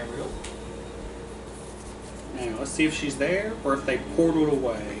 There we go. Now, let's see if she's there or if they portaled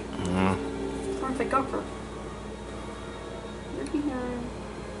away. Or if I got her. They're behind.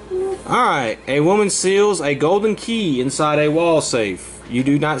 Alright, a woman seals a golden key inside a wall safe. You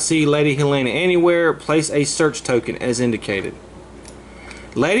do not see Lady Helena anywhere. Place a search token as indicated.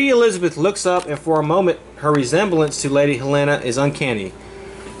 Lady Elizabeth looks up and for a moment her resemblance to Lady Helena is uncanny.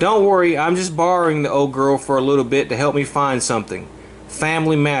 Don't worry, I'm just borrowing the old girl for a little bit to help me find something.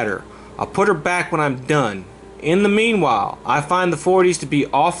 Family matter. I'll put her back when I'm done. In the meanwhile, I find the 40s to be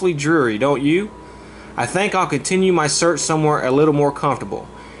awfully dreary, don't you? I think I'll continue my search somewhere a little more comfortable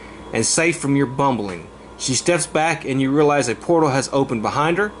and safe from your bumbling. She steps back and you realize a portal has opened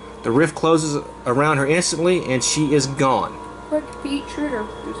behind her. The rift closes around her instantly and she is gone. Quick, Pete Schroeder.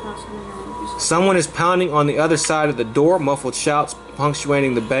 There's not someone around. Someone is pounding on the other side of the door, muffled shouts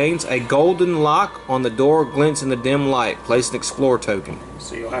punctuating the banes. A golden lock on the door glints in the dim light. Place an explore token.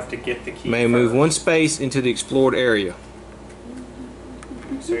 So you'll have to get the key. May move first. 1 space into the explored area.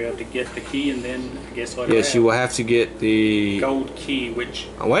 So you have to get the key and then I guess let her Yes, out. you will have to get the... Gold key, which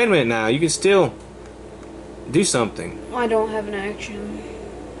Oh, wait a minute now. You can still do something. I don't have an action.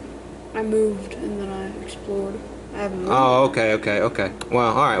 I moved and then I explored. I haven't moved. Oh, okay. Well,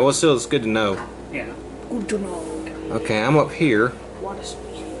 alright. Well, still, it's good to know. yeah. Good to know. Okay, I'm up here. What is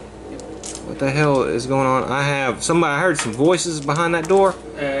What the hell is going on? I heard some voices behind that door.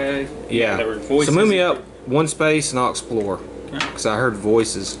 Yeah. There were voices. So move me up 1 space and I'll explore. Yeah. Because I heard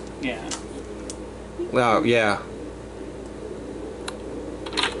voices. Yeah. Well, yeah.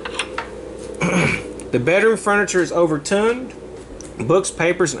 The bedroom furniture is overturned. Books,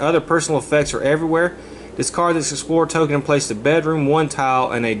 papers, and other personal effects are everywhere. Discard this Explorer token and place the bedroom, one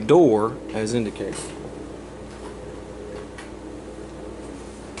tile, and a door as indicated.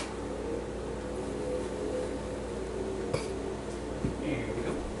 There you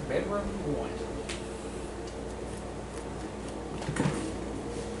go. Bedroom 1.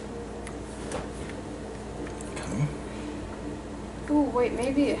 Oh wait,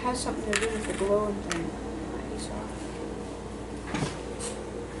 maybe it has something to do with the glowing thing. I saw.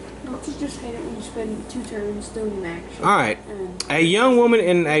 Don't you just hate it when you spend 2 turns doing an action? Alright. A young woman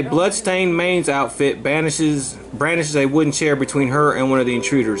in a bloodstained maid's outfit brandishes a wooden chair between her and one of the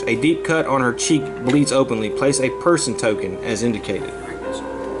intruders. A deep cut on her cheek bleeds openly. Place a person token as indicated.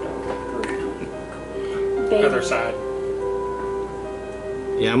 Other side.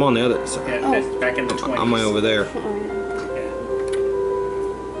 Yeah, I'm on the other side. Yeah, that's back in the 20s. I'm way over there. Yeah.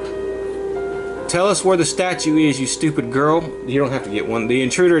 Tell us where the statue is, you stupid girl. You don't have to get one. The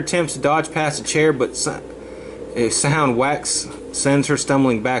intruder attempts to dodge past the chair, but a sound whacks sends her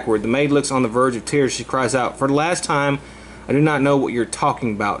stumbling backward. The maid looks on the verge of tears. She cries out, "For the last time, I do not know what you're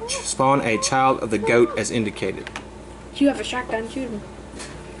talking about." Spawn a child of the goat as indicated. You have a shotgun, shoot him.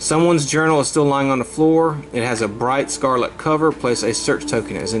 Someone's journal is still lying on the floor. It has a bright scarlet cover. Place a search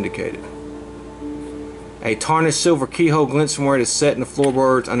token as indicated. A tarnished silver keyhole glints from where it is set in the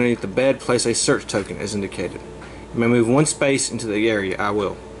floorboards underneath the bed. Place a search token as indicated. You may move 1 space into the area. I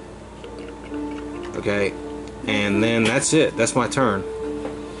will. Okay. And then that's it. That's my turn.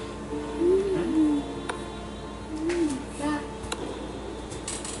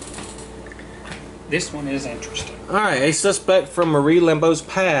 This one is interesting. Alright, a suspect from Marie Lambeau's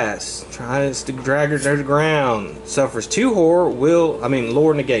past tries to drag her to the ground. Suffers 2 horror,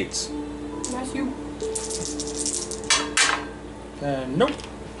 lore negates. That's you. Nope.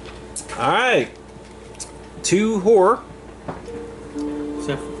 Alright. 2 horror.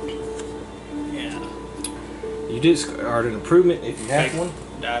 So, yeah. You discard an improvement if you have one.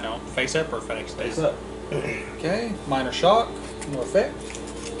 I don't. Face up or face down? Face up. Okay. Minor shock. No effect.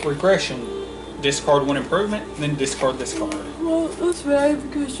 Regression. Discard 1 improvement, then discard this card. Well, that's bad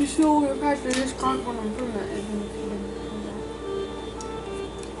because you still would have had to discard 1 improvement even if you didn't do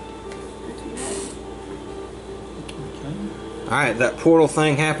that. Alright, that portal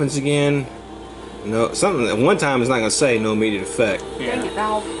thing happens again. No, something at one time is not going to say no immediate effect. Dang it,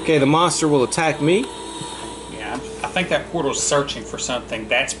 Valve. Okay, the monster will attack me. Yeah, I think that portal's searching for something.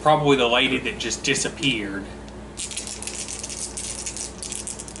 That's probably the lady that just disappeared.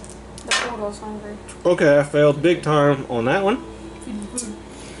 The portal's hungry. Okay, I failed big time on that one.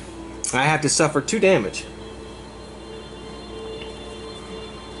 I have to suffer 2 damage.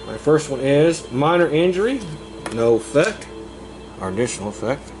 My first one is minor injury, no effect, or additional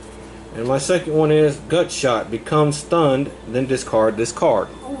effect. And my second one is gut shot, become stunned, then discard this card.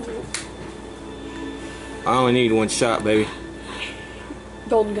 I only need 1 shot, baby.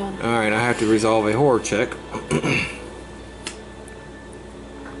 Golden gun. Alright, I have to resolve a horror check.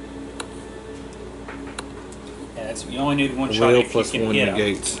 You only need 1 shot Will if plus you can 1 hit 'em.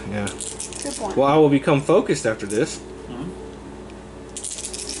 negates. Yeah. Good point. Well, I will become focused after this.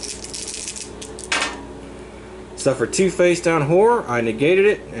 Suffer 2 face down horror. I negated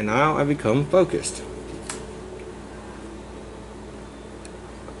it, and now I become focused.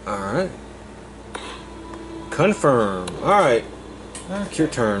 Alright. Confirm. Alright. It's your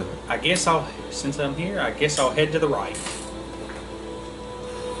turn. I guess since I'm here, I guess I'll head to the right.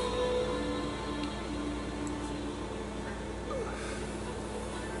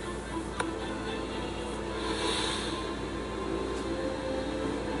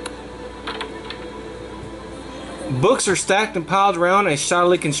 Books are stacked and piled around a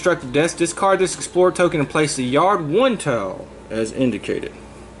shoddily constructed desk. Discard this Explorer token and place the yard 1 tile as indicated.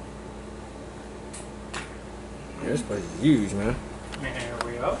 Yeah, this place is huge, man. There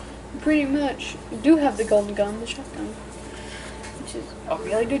we go. Pretty much. You do have the golden gun, the shotgun. Which is a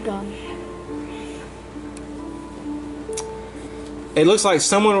really good gun. It looks like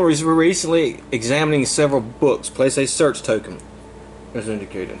someone was recently examining several books. Place a search token as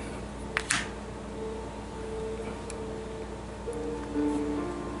indicated.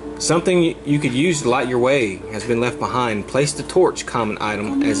 Something you could use to light your way has been left behind. Place the torch common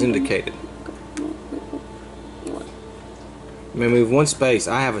item as indicated. You may move 1 space.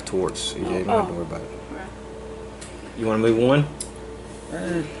 I have a torch, CJ. You don't have to worry about it. You want to move 1?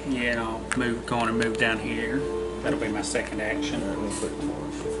 Yeah, I'll go on and move down here. That'll be my second action. Let me put the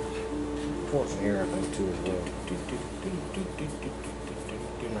torch. Torch in here, I think, too, as well.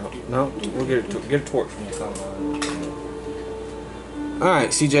 No, we'll get a torch from the common item.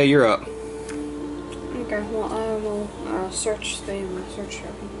 Alright, CJ, you're up. Okay, well, I will search the search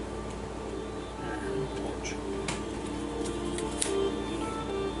tab. Torch.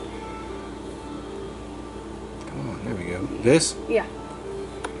 Come on, there we go. This? Yeah.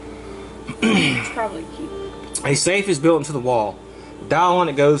 It's probably key. A safe is built into the wall. The dial on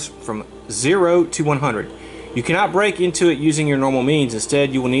it goes from 0 to 100. You cannot break into it using your normal means.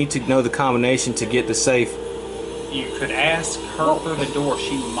 Instead, you will need to know the combination to get the safe. You could ask her for the door.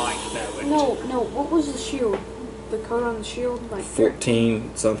 She might know it. No. What was the shield? The code on the shield? Like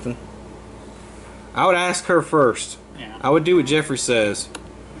 14 something. I would ask her first. Yeah. I would do what Jeffrey says.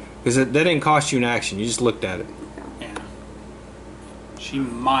 Because that didn't cost you an action. You just looked at it. Yeah. She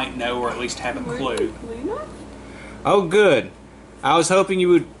might know, or at least have a clue. Lena? Oh, good. I was hoping you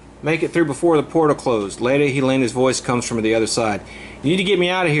would make it through before the portal closed. Lady Helena's voice comes from the other side. You need to get me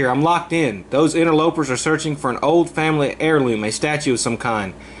out of here. I'm locked in. Those interlopers are searching for an old family heirloom, a statue of some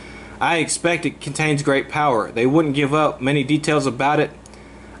kind. I expect it contains great power. They wouldn't give up many details about it.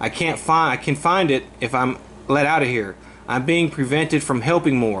 I can find it if I'm let out of here. I'm being prevented from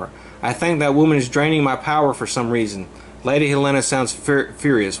helping more. I think that woman is draining my power for some reason. Lady Helena sounds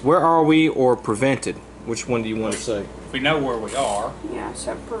furious. Where are we, or prevented? Which one do you want to say? We know where we are. Yeah,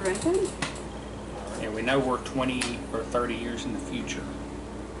 so prevented? Yeah, we know we're 20 or 30 years in the future.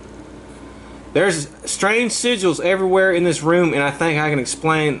 There's strange sigils everywhere in this room, and I think I can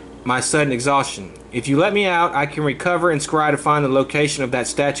explain my sudden exhaustion. If you let me out, I can recover and scry to find the location of that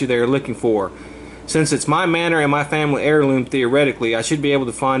statue they are looking for. Since it's my manor and my family heirloom, theoretically, I should be able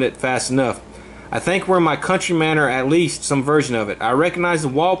to find it fast enough. I think we're in my country manor, at least some version of it. I recognize the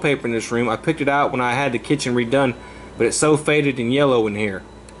wallpaper in this room. I picked it out when I had the kitchen redone, but it's so faded and yellow in here.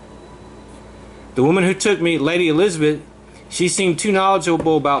 The woman who took me, Lady Elizabeth, she seemed too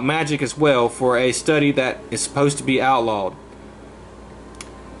knowledgeable about magic as well for a study that is supposed to be outlawed.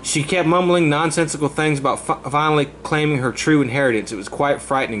 She kept mumbling nonsensical things about finally claiming her true inheritance. It was quite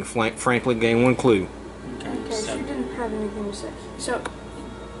frightening, frankly. Gain one clue. Okay, so she didn't have anything to say. So,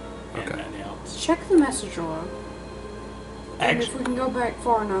 Okay. Nothing else. check the message log. And if we can go back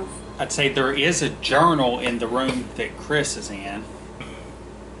far enough. I'd say there is a journal in the room that Chris is in.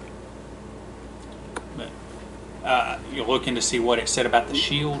 But you're looking to see what it said about the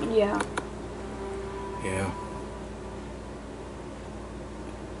shield. Yeah. Yeah.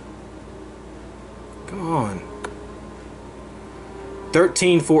 Come on.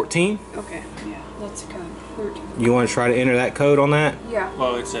 1314. Okay, yeah, that's the code. 13. You want to try to enter that code on that? Yeah.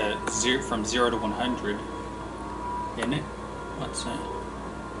 Well, it's a from 0 to 100, isn't it? What's that?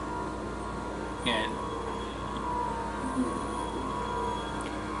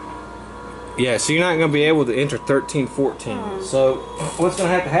 Yeah, so you're not going to be able to enter 1314. So what's going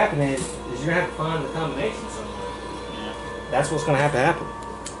to have to happen is you're going to have to find the combination somewhere. Yeah. That's what's going to have to happen.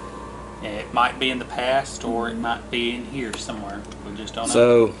 Yeah, it might be in the past, or it might be in here somewhere. We just don't know.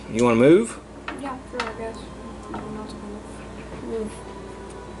 So you want to move? Yeah, sure, I guess. Nothing else to move.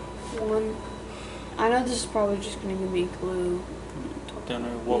 One. I know this is probably just going to give me a clue. Don't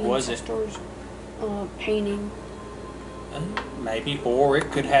know what was it. Stores, painting. Maybe, or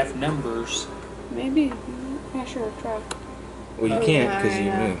it could have numbers. Maybe. Yeah, sure, try. Well, you can't because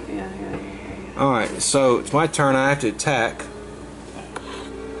you move. Yeah. Alright, so it's my turn. I have to attack.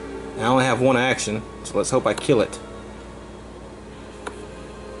 I only have one action, so let's hope I kill it.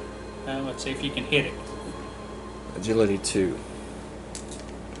 Let's see if you can hit it. Agility 2.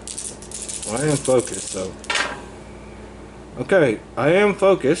 Well, I am focused, so... Okay, I am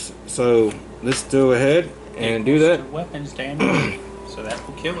focused, so let's go ahead and do that. Weapons damage, so that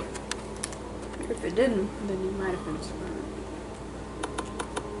will kill it. If it didn't, then you might have been smart.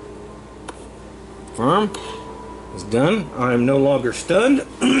 Firm. It's done. I am no longer stunned.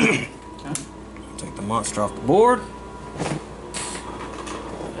 Okay. Take the monster off the board.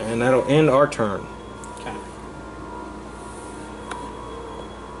 And that'll end our turn. Okay.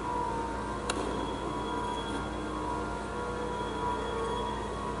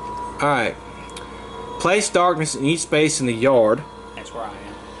 Alright. Place darkness in each space in the yard. That's where I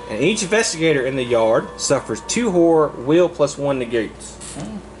am. And each investigator in the yard suffers 2 horror, will plus 1 negates.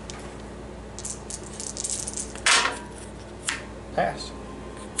 Passed.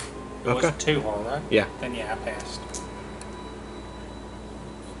 It Okay. was 2 horror, right? Yeah. Then yeah, I passed.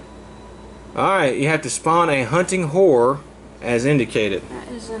 Alright, you have to spawn a hunting horror as indicated. That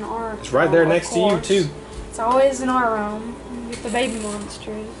is an R. It's right there next to you, too. It's always an R realm. Get the baby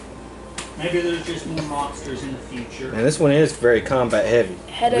monsters. Maybe there's just more monsters in the future. And this one is very combat heavy.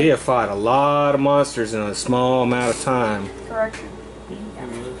 Headache. We have fought a lot of monsters in a small amount of time. Correction.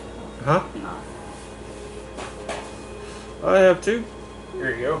 Huh? No. I have 2.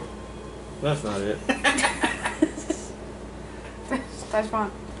 Here you go. That's not it. That's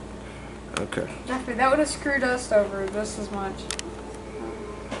fine. Okay. Jeffrey, that would have screwed us over just as much.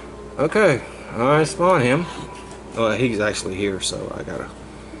 Okay. Alright, spawn him. Well, he's actually here, so I gotta.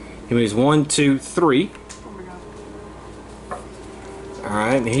 He moves 1, 2, 3. Oh my god.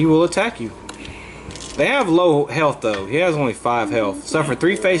 Alright, and he will attack you. They have low health though. He has only 5 health. Suffer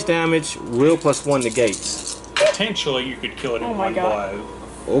 3 face damage, will plus 1 negates. Potentially, you could kill it in Oh my one God.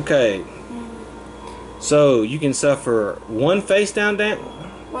 blow. Okay. So you can suffer 1 face down damage.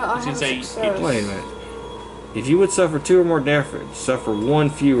 Well, I have a Since success. Wait a minute. If you would suffer 2 or more damage, suffer 1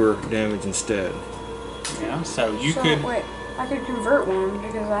 fewer damage instead. Yeah, so you So, could. wait, I could convert one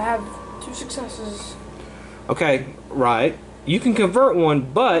because I have 2 successes. Okay, right. You can convert one,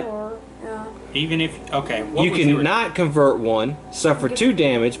 but Or, yeah. Even if. Okay, what you was can your, not convert one, suffer 2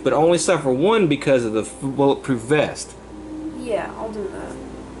 damage, but only suffer 1 because of the bulletproof vest. Yeah, I'll do that.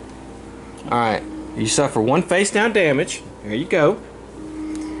 Alright, you suffer 1 face down damage. There you go.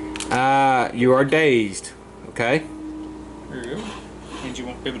 You are dazed. Okay? There you go. And you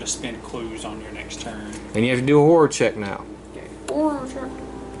won't be able to spend clues on your next turn. And you have to do a horror check now. Okay. Or, sure.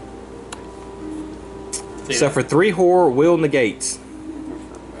 See, Suffer 3 horror, will negates.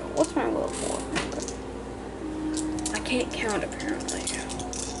 What's my will for? I can't count apparently.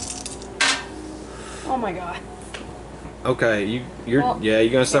 Oh my god. Okay, you're Well, you're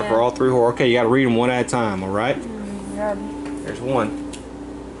gonna suffer yeah. all 3 horror. Okay, you gotta read them one at a time, alright? God. There's 1.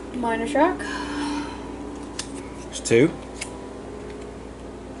 Minor shock. There's 2.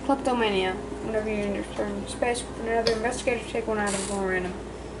 Kleptomania. Whenever you end your turn space with another investigator, take 1 item from random.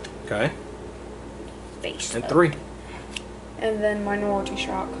 Okay. Face. And 3. And then minority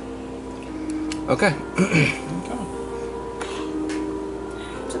shock. Okay. Okay.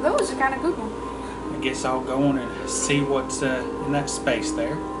 So that was a kind of good one. I guess I'll go on and see what's in that space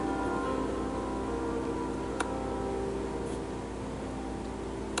there.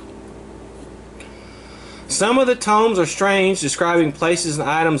 Some of the tomes are strange, describing places and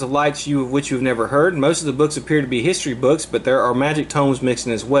items of which you've never heard. Most of the books appear to be history books, but there are magic tomes mixed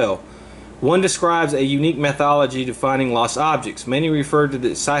in as well. One describes a unique methodology to finding lost objects. Many refer to the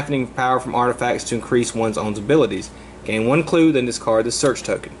siphoning power from artifacts to increase one's own abilities. Gain 1 clue, then discard the search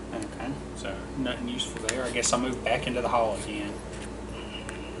token. Okay, so nothing useful there. I guess I'll move back into the hall again.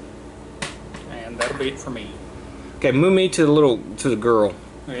 And that'll be it for me. Okay, move me to the girl.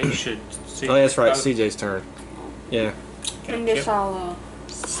 It should see. Oh, that's right, CJ's turn. Yeah. And this I'll,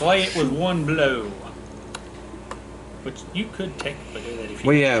 Slay it with 1 blow. Which you could technically do that if you.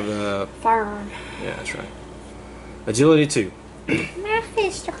 What do you have? firearm. Yeah, that's right. Agility 2. My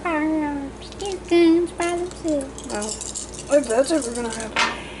fists are firearms. These guns by themselves. Well, if that's ever gonna happen.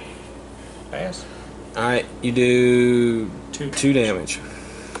 Pass. Alright, you do 2. 2 damage.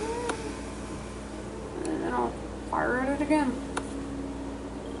 And then I'll fire at it again.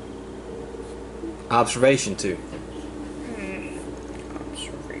 Observation 2.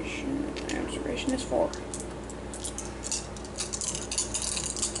 Observation is 4.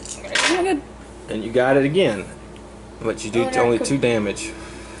 Good. And you got it again. But you do Oh, no, only could- 2 damage.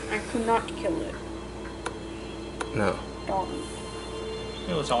 I could not kill it. No. Dog.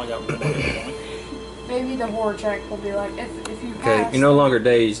 It's only got 1 point. Maybe the horror check will be like, if you Okay, pass you're no longer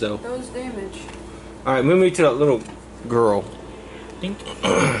dazed though. those damage. Alright, move me to that little girl. Ding, ding,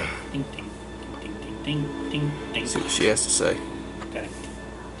 ding, ding, ding, ding, ding, ding. See what she has to say. Got it.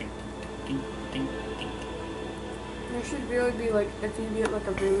 Ding, ding, ding, ding. There should really be like, if you get like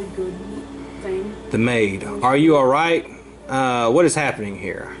a really good thing. The maid. Are you alright? What is happening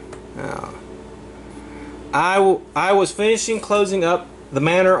here? I was finishing closing up the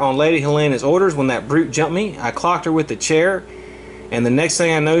manor on Lady Helena's orders when that brute jumped me. I clocked her with the chair, and the next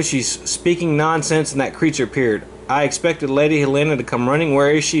thing I know, she's speaking nonsense and that creature appeared. I expected Lady Helena to come running.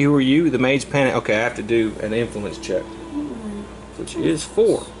 Where is she? Who are you? The maid's panic. Okay, I have to do an influence check. Which is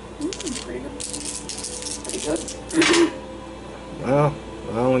 4. Pretty good. Pretty good. Well,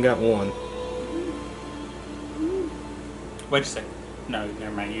 I only got 1. Wait a second. No,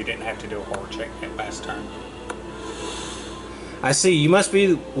 never mind. You didn't have to do a horror check that last turn. I see. You must be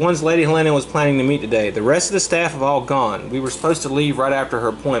the ones Lady Helena was planning to meet today. The rest of the staff have all gone. We were supposed to leave right after her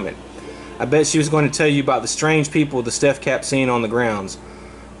appointment. I bet she was going to tell you about the strange people the staff kept seeing on the grounds.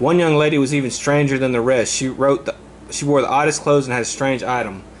 One young lady was even stranger than the rest. She wore the oddest clothes and had a strange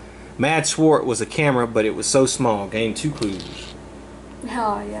item. Mad swore it was a camera, but it was so small. Gained 2 clues.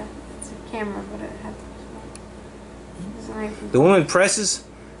 Oh yeah, it's a camera, but it had. It's a knife. The woman presses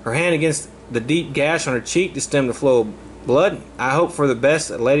her hand against the deep gash on her cheek to stem the flow of blood. I hope for the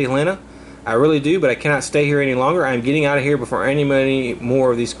best, Lady Helena. I really do, but I cannot stay here any longer. I am getting out of here before many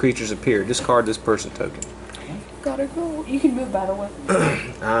more of these creatures appear. Discard this person token. Gotta go. You can move battle weapon.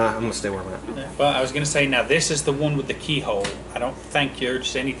 I'm gonna stay where I'm at. Well, I was going to say, now this is the one with the keyhole. I don't think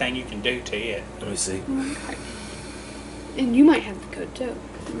there's anything you can do to it. Let me see. Okay. And you might have the code too.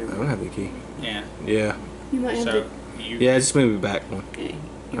 I don't have the key. Yeah. Yeah. You might have So, the. you... Just move it back one. Yeah,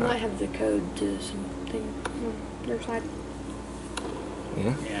 you might have the code to something on your side.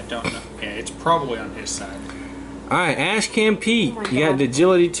 Yeah. Yeah, I don't know. Yeah, it's probably on his side. Alright, Ashcan Pete. Oh my You got God. the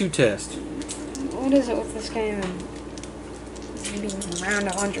agility 2 test. What is it with this game? Maybe around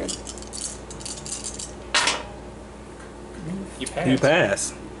 100. You passed. You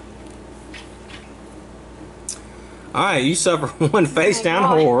pass. Alright, you suffer one face down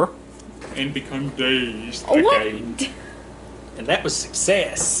God. horror. And become dazed Oh, what? again. And that was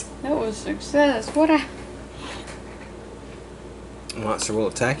success. That was success. What a. Monster will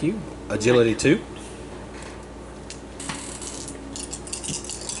attack you. Agility 2.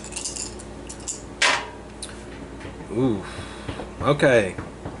 Ooh. Okay.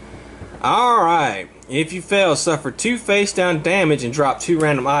 Alright. If you fail, suffer 2 face down damage and drop 2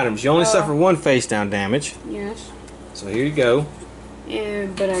 random items. You only suffer 1 face down damage. Yes. So here you go. Yeah,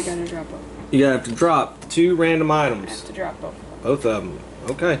 but I gotta drop both. You gotta have to drop 2 random I have items. to drop both. Both of them.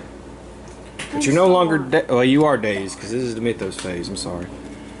 Okay. But you're no longer... well, you are dazed, because this is the Mythos phase. I'm sorry.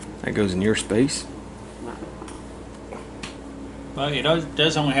 That goes in your space. Well, it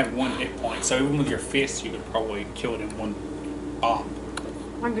does only have 1 hit point, so even with your fists, you could probably kill it in 1 bomb.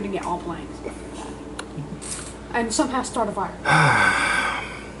 I'm gonna get all planes. And somehow start a fire.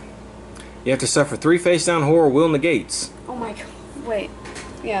 You have to suffer 3 face down horror will negates. Oh my god. Wait.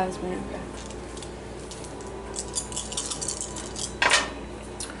 Yeah, that's me. Okay.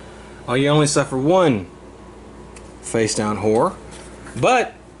 Oh, you only suffer 1 face down horror.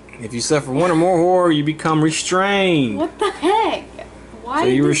 But if you suffer 1 or more horror, you become restrained. What the heck? Why So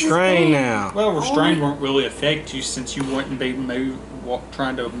you're does this restrained game- now. Well, restrained won't really affect you since you wouldn't be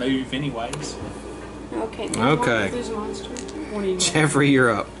trying to move anyways. Okay. Okay. There's a monster. What are you doing? Jeffrey, you're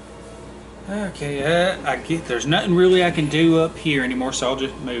up. Okay, I get there's nothing really I can do up here anymore, so I'll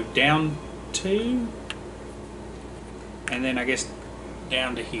just move down 2. And then I guess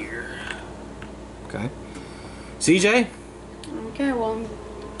down to here. Okay. CJ? Okay, well,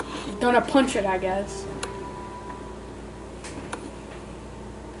 I'm gonna punch it, I guess.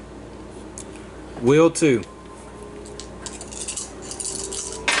 Will 2.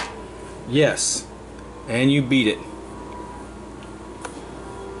 Yes. And you beat it.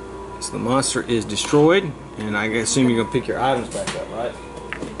 So the monster is destroyed, and I assume you're going to pick your items back up, right?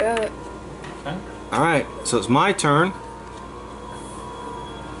 But Okay. Alright, so it's my turn.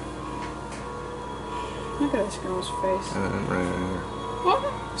 look at this girl's face. Right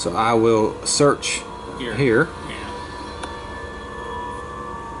What? So I will search here. Yeah.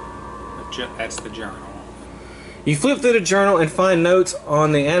 That's the journal. You flip through the journal and find notes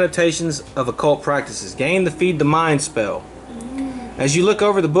on the annotations of occult practices. Gain the Feed the Mind spell. As you look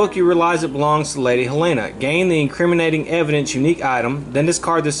over the book, you realize it belongs to Lady Helena. Gain the incriminating evidence unique item, then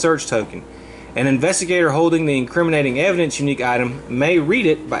discard the search token. An investigator holding the incriminating evidence unique item may read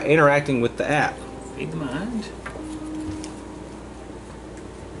it by interacting with the app. Feed the mind.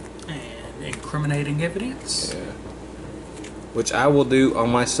 And incriminating evidence. Which I will do on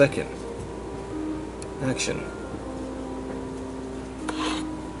my second action.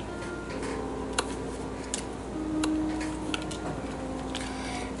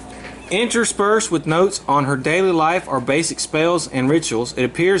 Interspersed with notes on her daily life are basic spells and rituals. It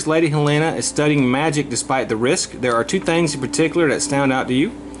appears Lady Helena is studying magic despite the risk. There are 2 things in particular that stand out to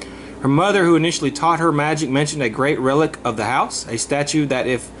you. Her mother, who initially taught her magic, mentioned a great relic of the house, a statue that,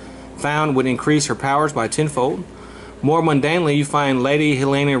 if found, would increase her powers by 10-fold. More mundanely, you find Lady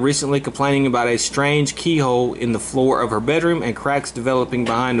Helena recently complaining about a strange keyhole in the floor of her bedroom and cracks developing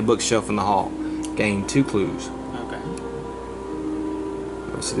behind the bookshelf in the hall. Gain 2 clues. Okay.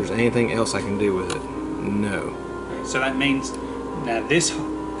 Let's see if there's anything else I can do with it. No. So that means now this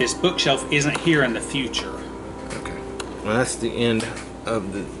bookshelf isn't here in the future. Okay. Well, that's the end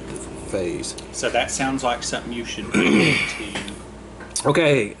of the phase. So that sounds like something you should do to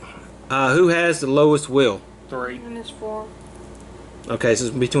Okay. Who has the lowest will? 3. And it's 4. Okay, so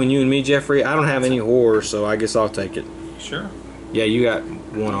it's between you and me, Jeffrey. I don't have any horror, so I guess I'll take it. Sure. Yeah, you got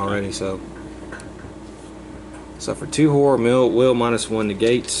 1 already, so. So for 2 horror, will minus 1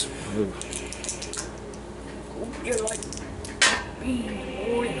 negates. Ooh. You're like.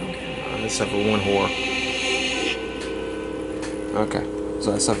 I suffer 1 horror. Okay,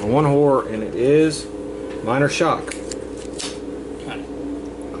 so I suffer 1 horror, and it is minor shock. Okay.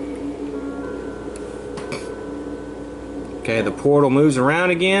 Okay, the portal moves around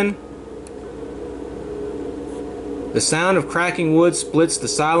again. The sound of cracking wood splits the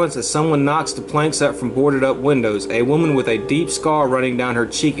silence as someone knocks the planks up from boarded up windows. A woman with a deep scar running down her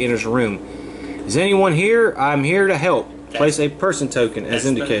cheek enters the room. Is anyone here? I'm here to help. Place a person token as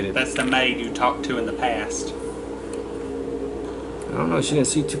indicated. That's the maid you talked to in the past. I don't know, she didn't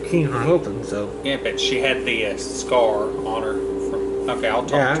see too keen on helping, so. Yeah, but she had the scar on her. Okay, I'll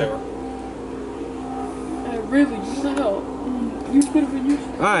talk to her. Really, you want help? You could have been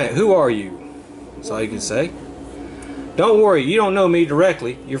useful. Alright, who are you? That's all you can say. Don't worry, you don't know me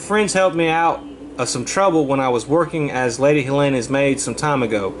directly. Your friends helped me out of some trouble when I was working as Lady Helena's maid some time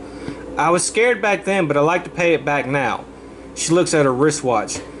ago. I was scared back then, but I like to pay it back now. She looks at her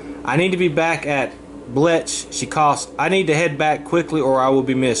wristwatch. I need to be back at Bletch. She coughs. I need to head back quickly or I will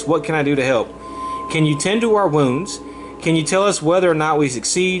be missed. What can I do to help? Can you tend to our wounds? Can you tell us whether or not we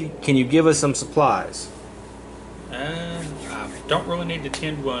succeed? Can you give us some supplies? I don't really need to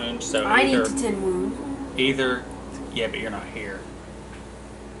tend wounds, so I need to tend wounds. Yeah, but you're not here.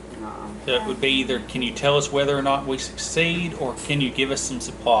 So it would be either, can you tell us whether or not we succeed, or can you give us some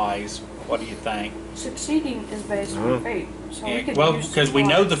supplies? What do you think? Succeeding is based on fate. So we could well, use because we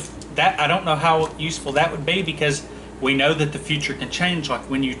know supplies. that I don't know how useful that would be, because we know that the future can change, like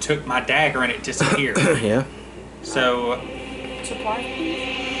when you took my dagger and it disappeared. Yeah. So, Supplies, please?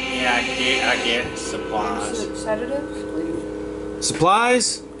 yeah, I get supplies. Sedatives, please?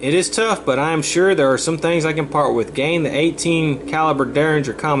 Supplies? It is tough, but I am sure there are some things I can part with. Gain the 18 caliber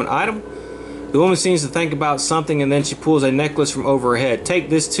Derringer common item. The woman seems to think about something and then she pulls a necklace from over her head. Take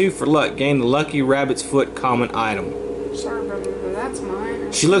this too for luck. Gain the lucky rabbit's foot common item. Sorry, brother, but that's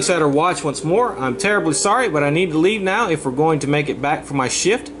mine. She looks at her watch once more. I'm terribly sorry, but I need to leave now if we're going to make it back for my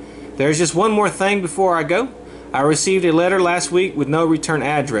shift. There's just one more thing before I go. I received a letter last week with no return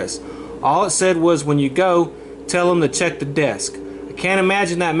address. All it said was, when you go, tell them to check the desk. I can't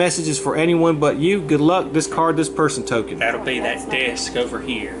imagine that message is for anyone but you. Good luck. Discard this person token. That'll be that desk over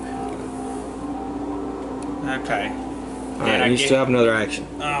here. Okay. Alright, you still have another action.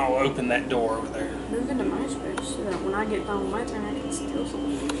 I'll open that door over there. Move into my space so that when I get done with my turn, I can steal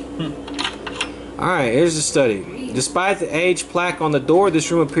something. Alright, here's the study. Despite the age plaque on the door, this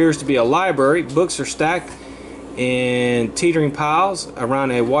room appears to be a library. Books are stacked in teetering piles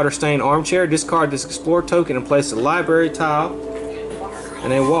around a water-stained armchair. Discard this Explore token and place a library tile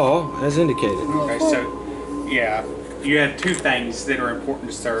and a wall as indicated. Okay, so, yeah, you have two things that are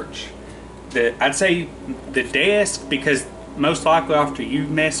important to search. I'd say the desk, because most likely after you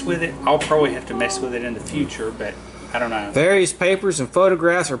mess with it, I'll probably have to mess with it in the future, but I don't know. Various papers and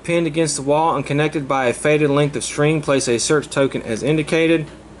photographs are pinned against the wall and connected by a faded length of string. Place a search token as indicated.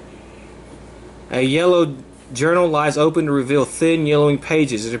 A yellow journal lies open to reveal thin yellowing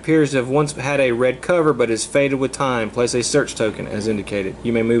pages. It appears to have once had a red cover but is faded with time. Place a search token as indicated.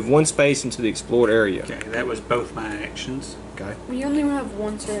 You may move one space into the explored area. Okay, that was both my actions. Okay. We only have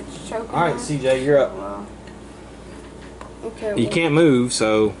one search token. Alright, CJ, you're up. Wow. Okay. You can't move,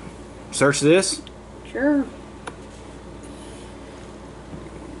 so search this. Sure.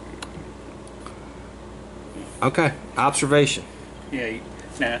 Okay. Observation. Yeah.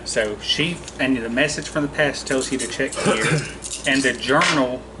 Now, so and the message from the past tells you to check here, and the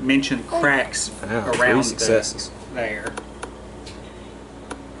journal mentioned cracks Wow, around 3 successes. there.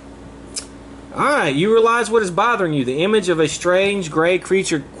 Alright, you realize what is bothering you. The image of a strange gray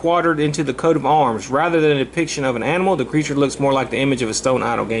creature quartered into the coat of arms. Rather than a depiction of an animal, the creature looks more like the image of a stone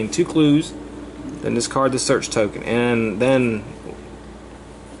idol. Gain 2 clues, then discard the search token. And then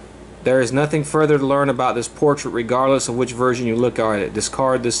there is nothing further to learn about this portrait regardless of which version you look at it.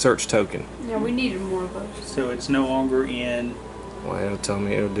 Discard this search token. Yeah, we needed more of those. So it's no longer in. Well, it'll tell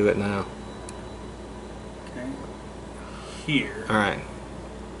me it'll do it now. Okay. Here. Alright.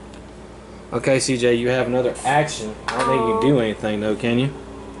 Okay, CJ, you have another action. I don't think you can do anything though, can you?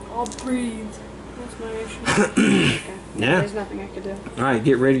 I'll breathe. That's my action. Okay. Yeah. There's nothing I could do. Alright,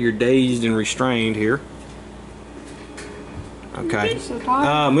 get rid of your dazed and restrained here. Okay.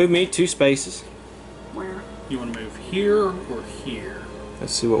 Move me 2 spaces. Where? You want to move here or here?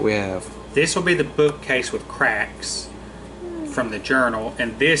 Let's see what we have. This will be the bookcase with cracks from the journal,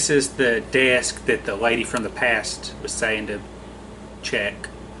 and this is the desk that the lady from the past was saying to check.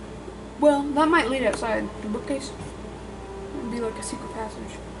 Well, that might lead outside the bookcase. It'd be like a secret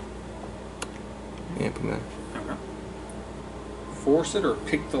passage. Yeah, put me there. Okay. Force it or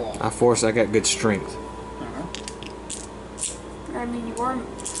pick the lock? I force, I got good strength. I mean, you are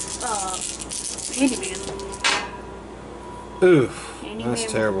handyman. Oof, Handyman that's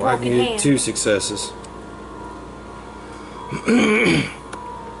with terrible. a I can broken get hand. 2 successes.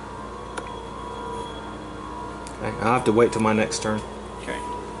 Okay, I'll have to wait till my next turn. Okay.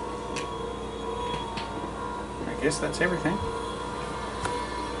 I guess that's everything.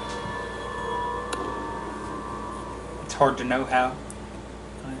 It's hard to know how.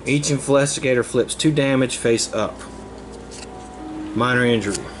 Each investigator flips 2 damage face up. Minor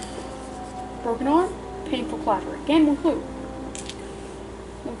injury. Broken arm, painful clatter. Gamble clue.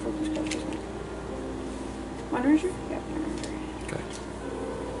 No focus characters. Minor injury? Yeah, minor injury. Okay.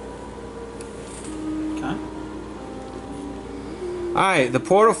 Okay. Alright, the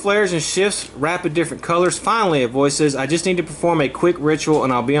portal flares and shifts, rapid different colors. Finally, a voice says, I just need to perform a quick ritual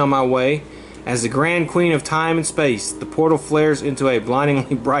and I'll be on my way. As the Grand Queen of Time and Space, the portal flares into a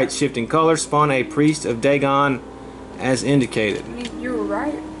blindingly bright shifting color, spawn a priest of Dagon as indicated. I mean, you were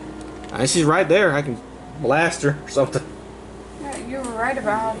right. She's right there. I can blast her or something. Yeah, you were right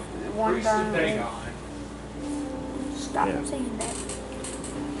about one Priest of time. Dagon. Stop Yeah. saying that.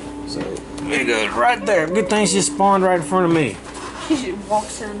 So, it goes right there. Good thing she spawned right in front of me. He just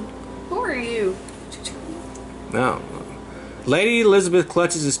walks in. Who are you? No. Lady Elizabeth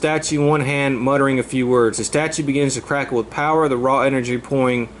clutches the statue in one hand, muttering a few words. The statue begins to crackle with power, the raw energy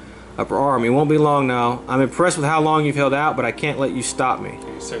pouring up her arm. It won't be long now. I'm impressed with how long you've held out, but I can't let you stop me.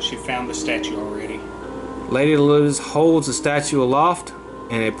 Okay, so she found the statue already. Lady Elizabeth holds the statue aloft,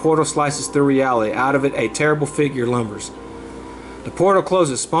 and a portal slices through reality. Out of it, a terrible figure lumbers. The portal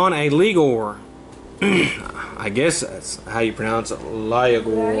closes. Spawn a Ligor. I guess that's how you pronounce it. Ligor.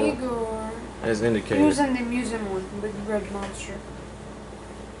 Ligor. As He was indicated. in the museum one, the red monster.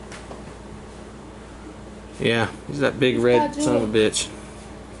 Yeah, he's that big red son of a bitch.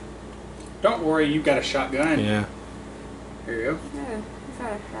 Don't worry, you got a shotgun. Yeah. Here you go. Yeah, he's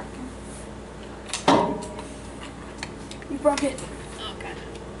got a shotgun. You broke it. Okay.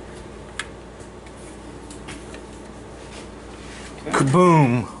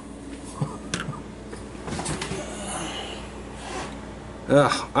 Kaboom!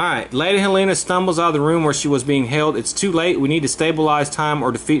 Ugh. Alright, Lady Helena stumbles out of the room where she was being held. It's too late. We need to stabilize time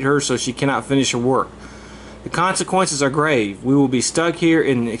or defeat her so she cannot finish her work. The consequences are grave. We will be stuck here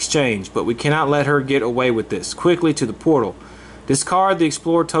in exchange, but we cannot let her get away with this. Quickly to the portal. Discard the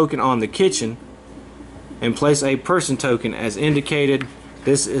Explorer token on the kitchen and place a person token as indicated.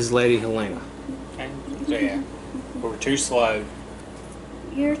 This is Lady Helena. Okay. So yeah, we were too slow.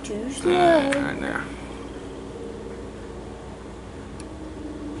 You're too slow. Right there.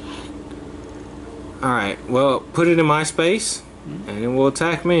 Alright, well, put it in my space, and it will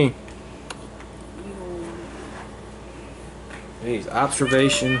attack me. Jeez,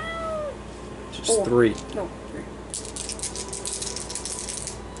 observation. Just 3. No, 3.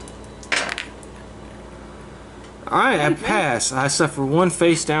 Alright, I pass. I suffer 1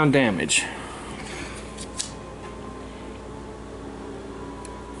 face down damage.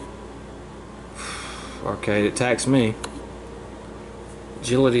 Okay, it attacks me.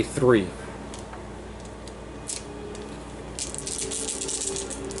 Agility 3.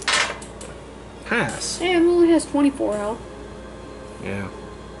 Pass. Yeah, it only has 24 health. Yeah.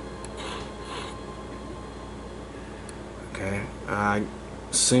 Okay.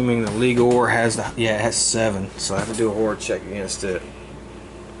 Assuming the Ligor has the it has 7, so I have to do a horror check against it.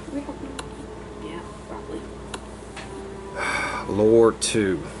 Yeah, probably. Lore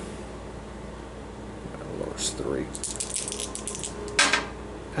 2. Lore's 3.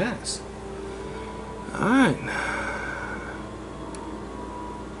 Pass. Alright.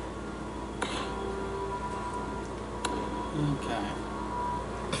 Okay.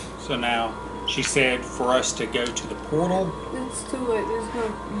 So now she said for us to go to the portal. It's too late. There's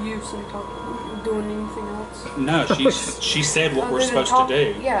no use in doing anything else. No, she said what Other we're than supposed talk-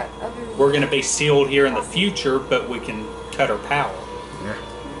 to do. Yeah, other than We're going to be sealed here in the future, but we can cut her power. Yeah.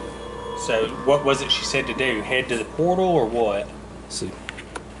 So what was it she said to do? Head to the portal or what? See.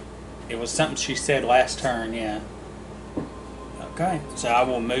 It was something she said last turn, yeah. Okay, so I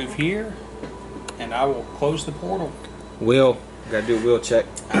will move here, and I will close the portal. Will. Gotta do a will check.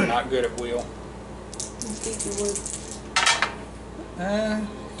 I'm not good at wheel. think you would.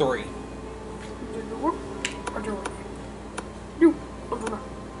 3. Did it work? Or did it work? No.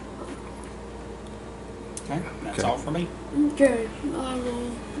 Okay, that's Okay. all for me. Okay, I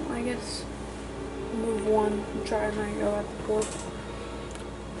will, I guess, move 1 and try and I go at the port.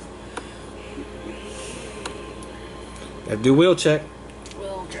 Gotta do will check.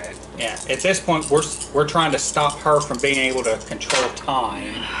 Will check. Yeah, at this point, we're trying to stop her from being able to control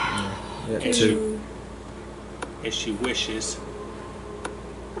time Yeah, It's 2. if she wishes.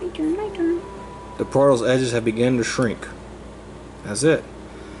 My turn, my turn. The portal's edges have begun to shrink. That's it.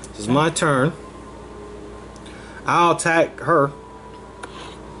 This is my turn. I'll attack her.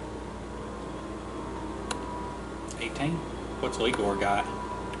 What's Ligor got?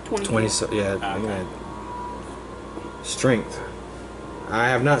 20, so, yeah. Okay. I'm gonna strength. I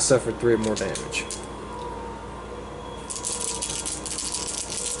have not suffered 3 or more damage.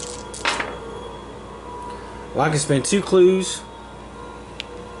 Well, I can spend 2 clues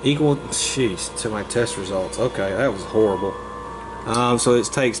equal, jeez, to my test results. Okay, that was horrible. So it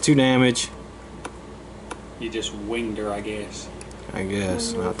takes 2 damage. You just winged her, I guess. I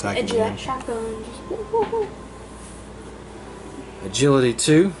guess. I'll attack Edge of again. that shotgun. Just woo, woo, woo. Agility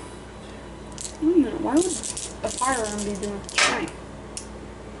 2. Wait a minute, why would a firearm be doing strength?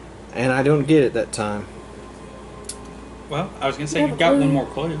 And I don't get it that time. Well, I was gonna say You you have a got clue? one more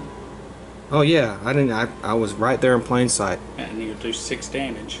clue, Oh yeah, I didn't. I was right there in plain sight. and you'll do 6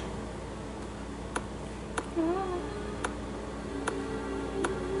 damage.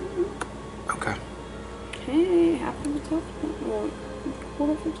 Okay. Hey, after the top well,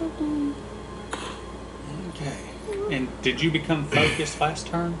 quarter of the top down. Okay. And did you become focused last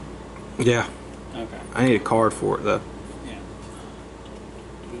turn? Yeah, Okay. I need a card for it though. Yeah.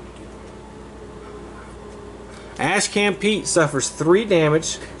 Ashcan Pete suffers 3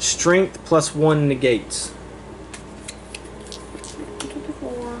 damage. Strength plus 1 negates.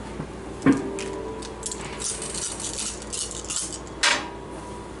 24.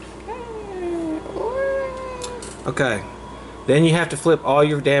 Okay. Then you have to flip all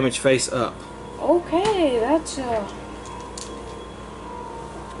your damage face up. Okay, that's these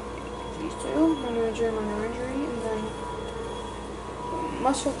two, minor injury, and then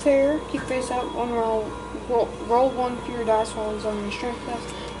muscle tear, keep face up, one roll, roll 1 for your dice while he's on your strength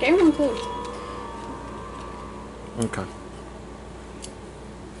test. Game 1 clue. Okay.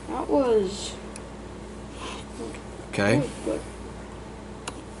 That was Okay. good.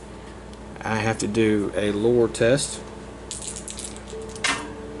 I have to do a lore test.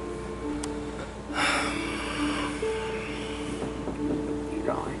 You're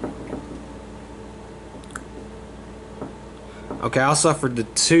drawing. Okay, I'll suffer the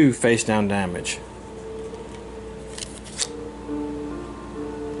 2 face down damage.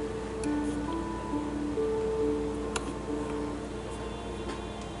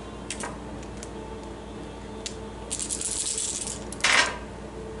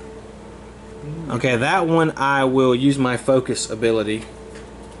 Okay, that one I will use my focus ability.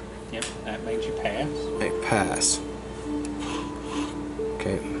 Yep, that makes you pass. Make pass.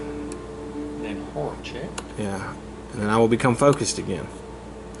 Okay, Then horror check. yeah. And then I will become focused again.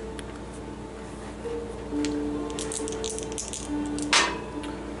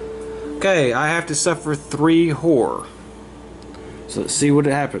 Okay, I have to suffer 3 horror. So let's see what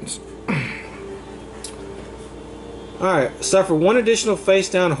happens. Alright, suffer 1 additional face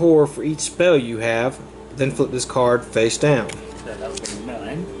down horror for each spell you have. Then flip this card face down. So that would be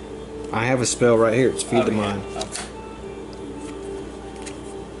 9. I have a spell right here. It's Feed the yeah. Mind. Okay.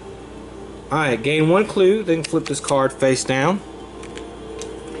 Alright, gain 1 clue, then flip this card face down.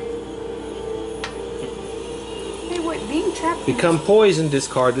 Hey, wait, being trapped. Become poisoned,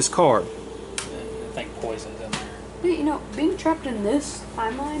 discard this card. I think poison's in there. Hey, you know, being trapped in this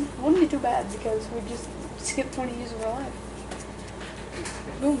timeline wouldn't be too bad because we just skip 20 years of our life.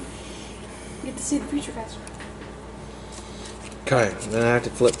 Boom. Get to see the future faster. Okay, then I have to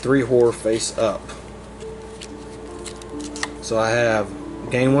flip 3 horror face up. So I have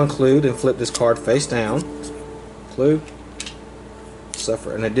gain 1 clue, then flip this card face down. Clue.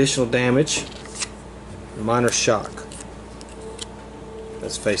 Suffer an additional damage. Minor shock.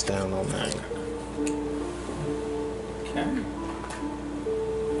 That's face down on that. Okay.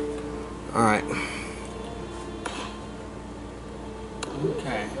 Alright.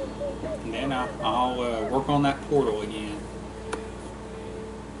 Okay. And then I'll work on that portal again.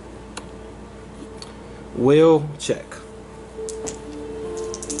 Will check.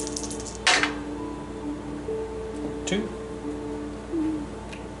 2.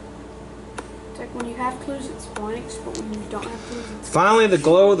 It's like when you have clues, it's blanks, but when you don't have clues, it's Finally, the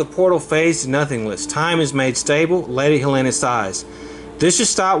glow of the portal fades to nothingness. Time is made stable. Lady Helena sighs. This should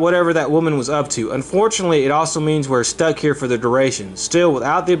stop whatever that woman was up to. Unfortunately, it also means we're stuck here for the duration. Still,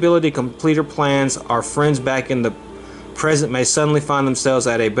 without the ability to complete our plans, our friends back in the present may suddenly find themselves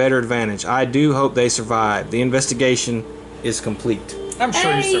at a better advantage. I do hope they survive. The investigation is complete. I'm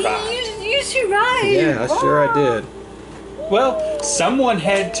sure you survived. You survived! Yeah, sure I did. Well, someone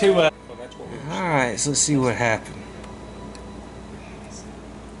had to. Well, that's what we were. Alright, so let's see what happened.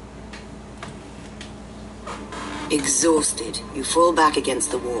 Exhausted, you fall back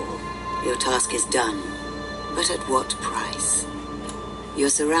against the wall. Your task is done. But at what price? Your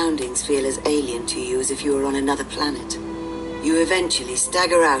surroundings feel as alien to you as if you were on another planet. You eventually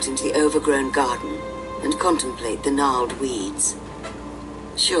stagger out into the overgrown garden, and contemplate the gnarled weeds.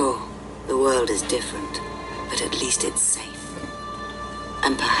 Sure, the world is different, but at least it's safe.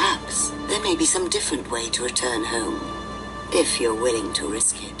 And perhaps there may be some different way to return home, if you're willing to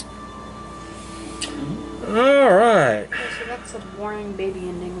risk it. Alright. Okay, so that's a boring baby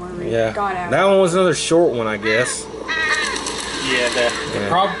ending where we Yeah. got out. That one was another short one, I guess.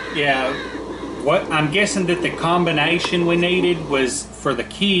 What I'm guessing that the combination we needed was for the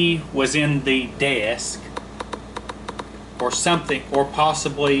key was in the desk, or something, or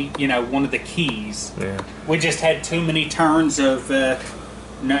possibly one of the keys. Yeah. We just had too many turns of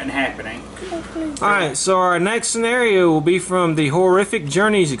nothing happening. Alright, so our next scenario will be from the Horrific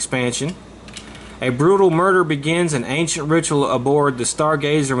Journeys expansion. A brutal murder begins an ancient ritual aboard the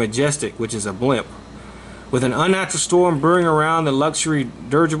Stargazer Majestic, which is a blimp. With an unnatural storm brewing around the luxury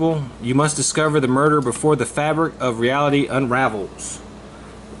dirigible, you must discover the murder before the fabric of reality unravels.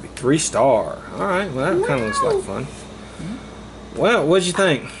 3-star. Alright, well that kind of looks like fun. Well, what'd you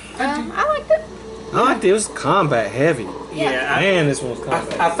think? I liked it. I liked it. It was combat heavy. Yeah, Man, this one was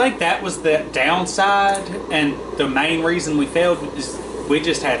combat I think that was the downside, and the main reason we failed is we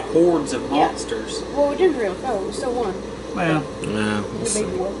just had hordes of monsters. Well, we didn't really fail. We still won. Well, Yeah. The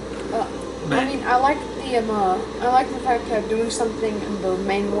baby won. I mean, I like the fact that doing something in the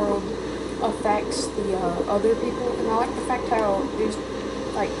main world affects the other people, and I like the fact how there's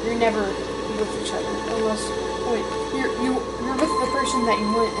you're never with each other unless you're with the person that you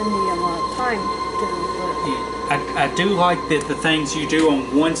went in the time to. I do like that the things you do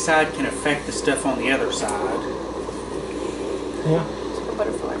on one side can affect the stuff on the other side. Yeah. It's like a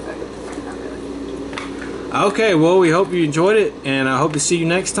butterfly effect. Not really. Okay, well, we hope you enjoyed it, and I hope to see you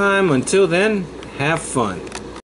next time. Until then, have fun.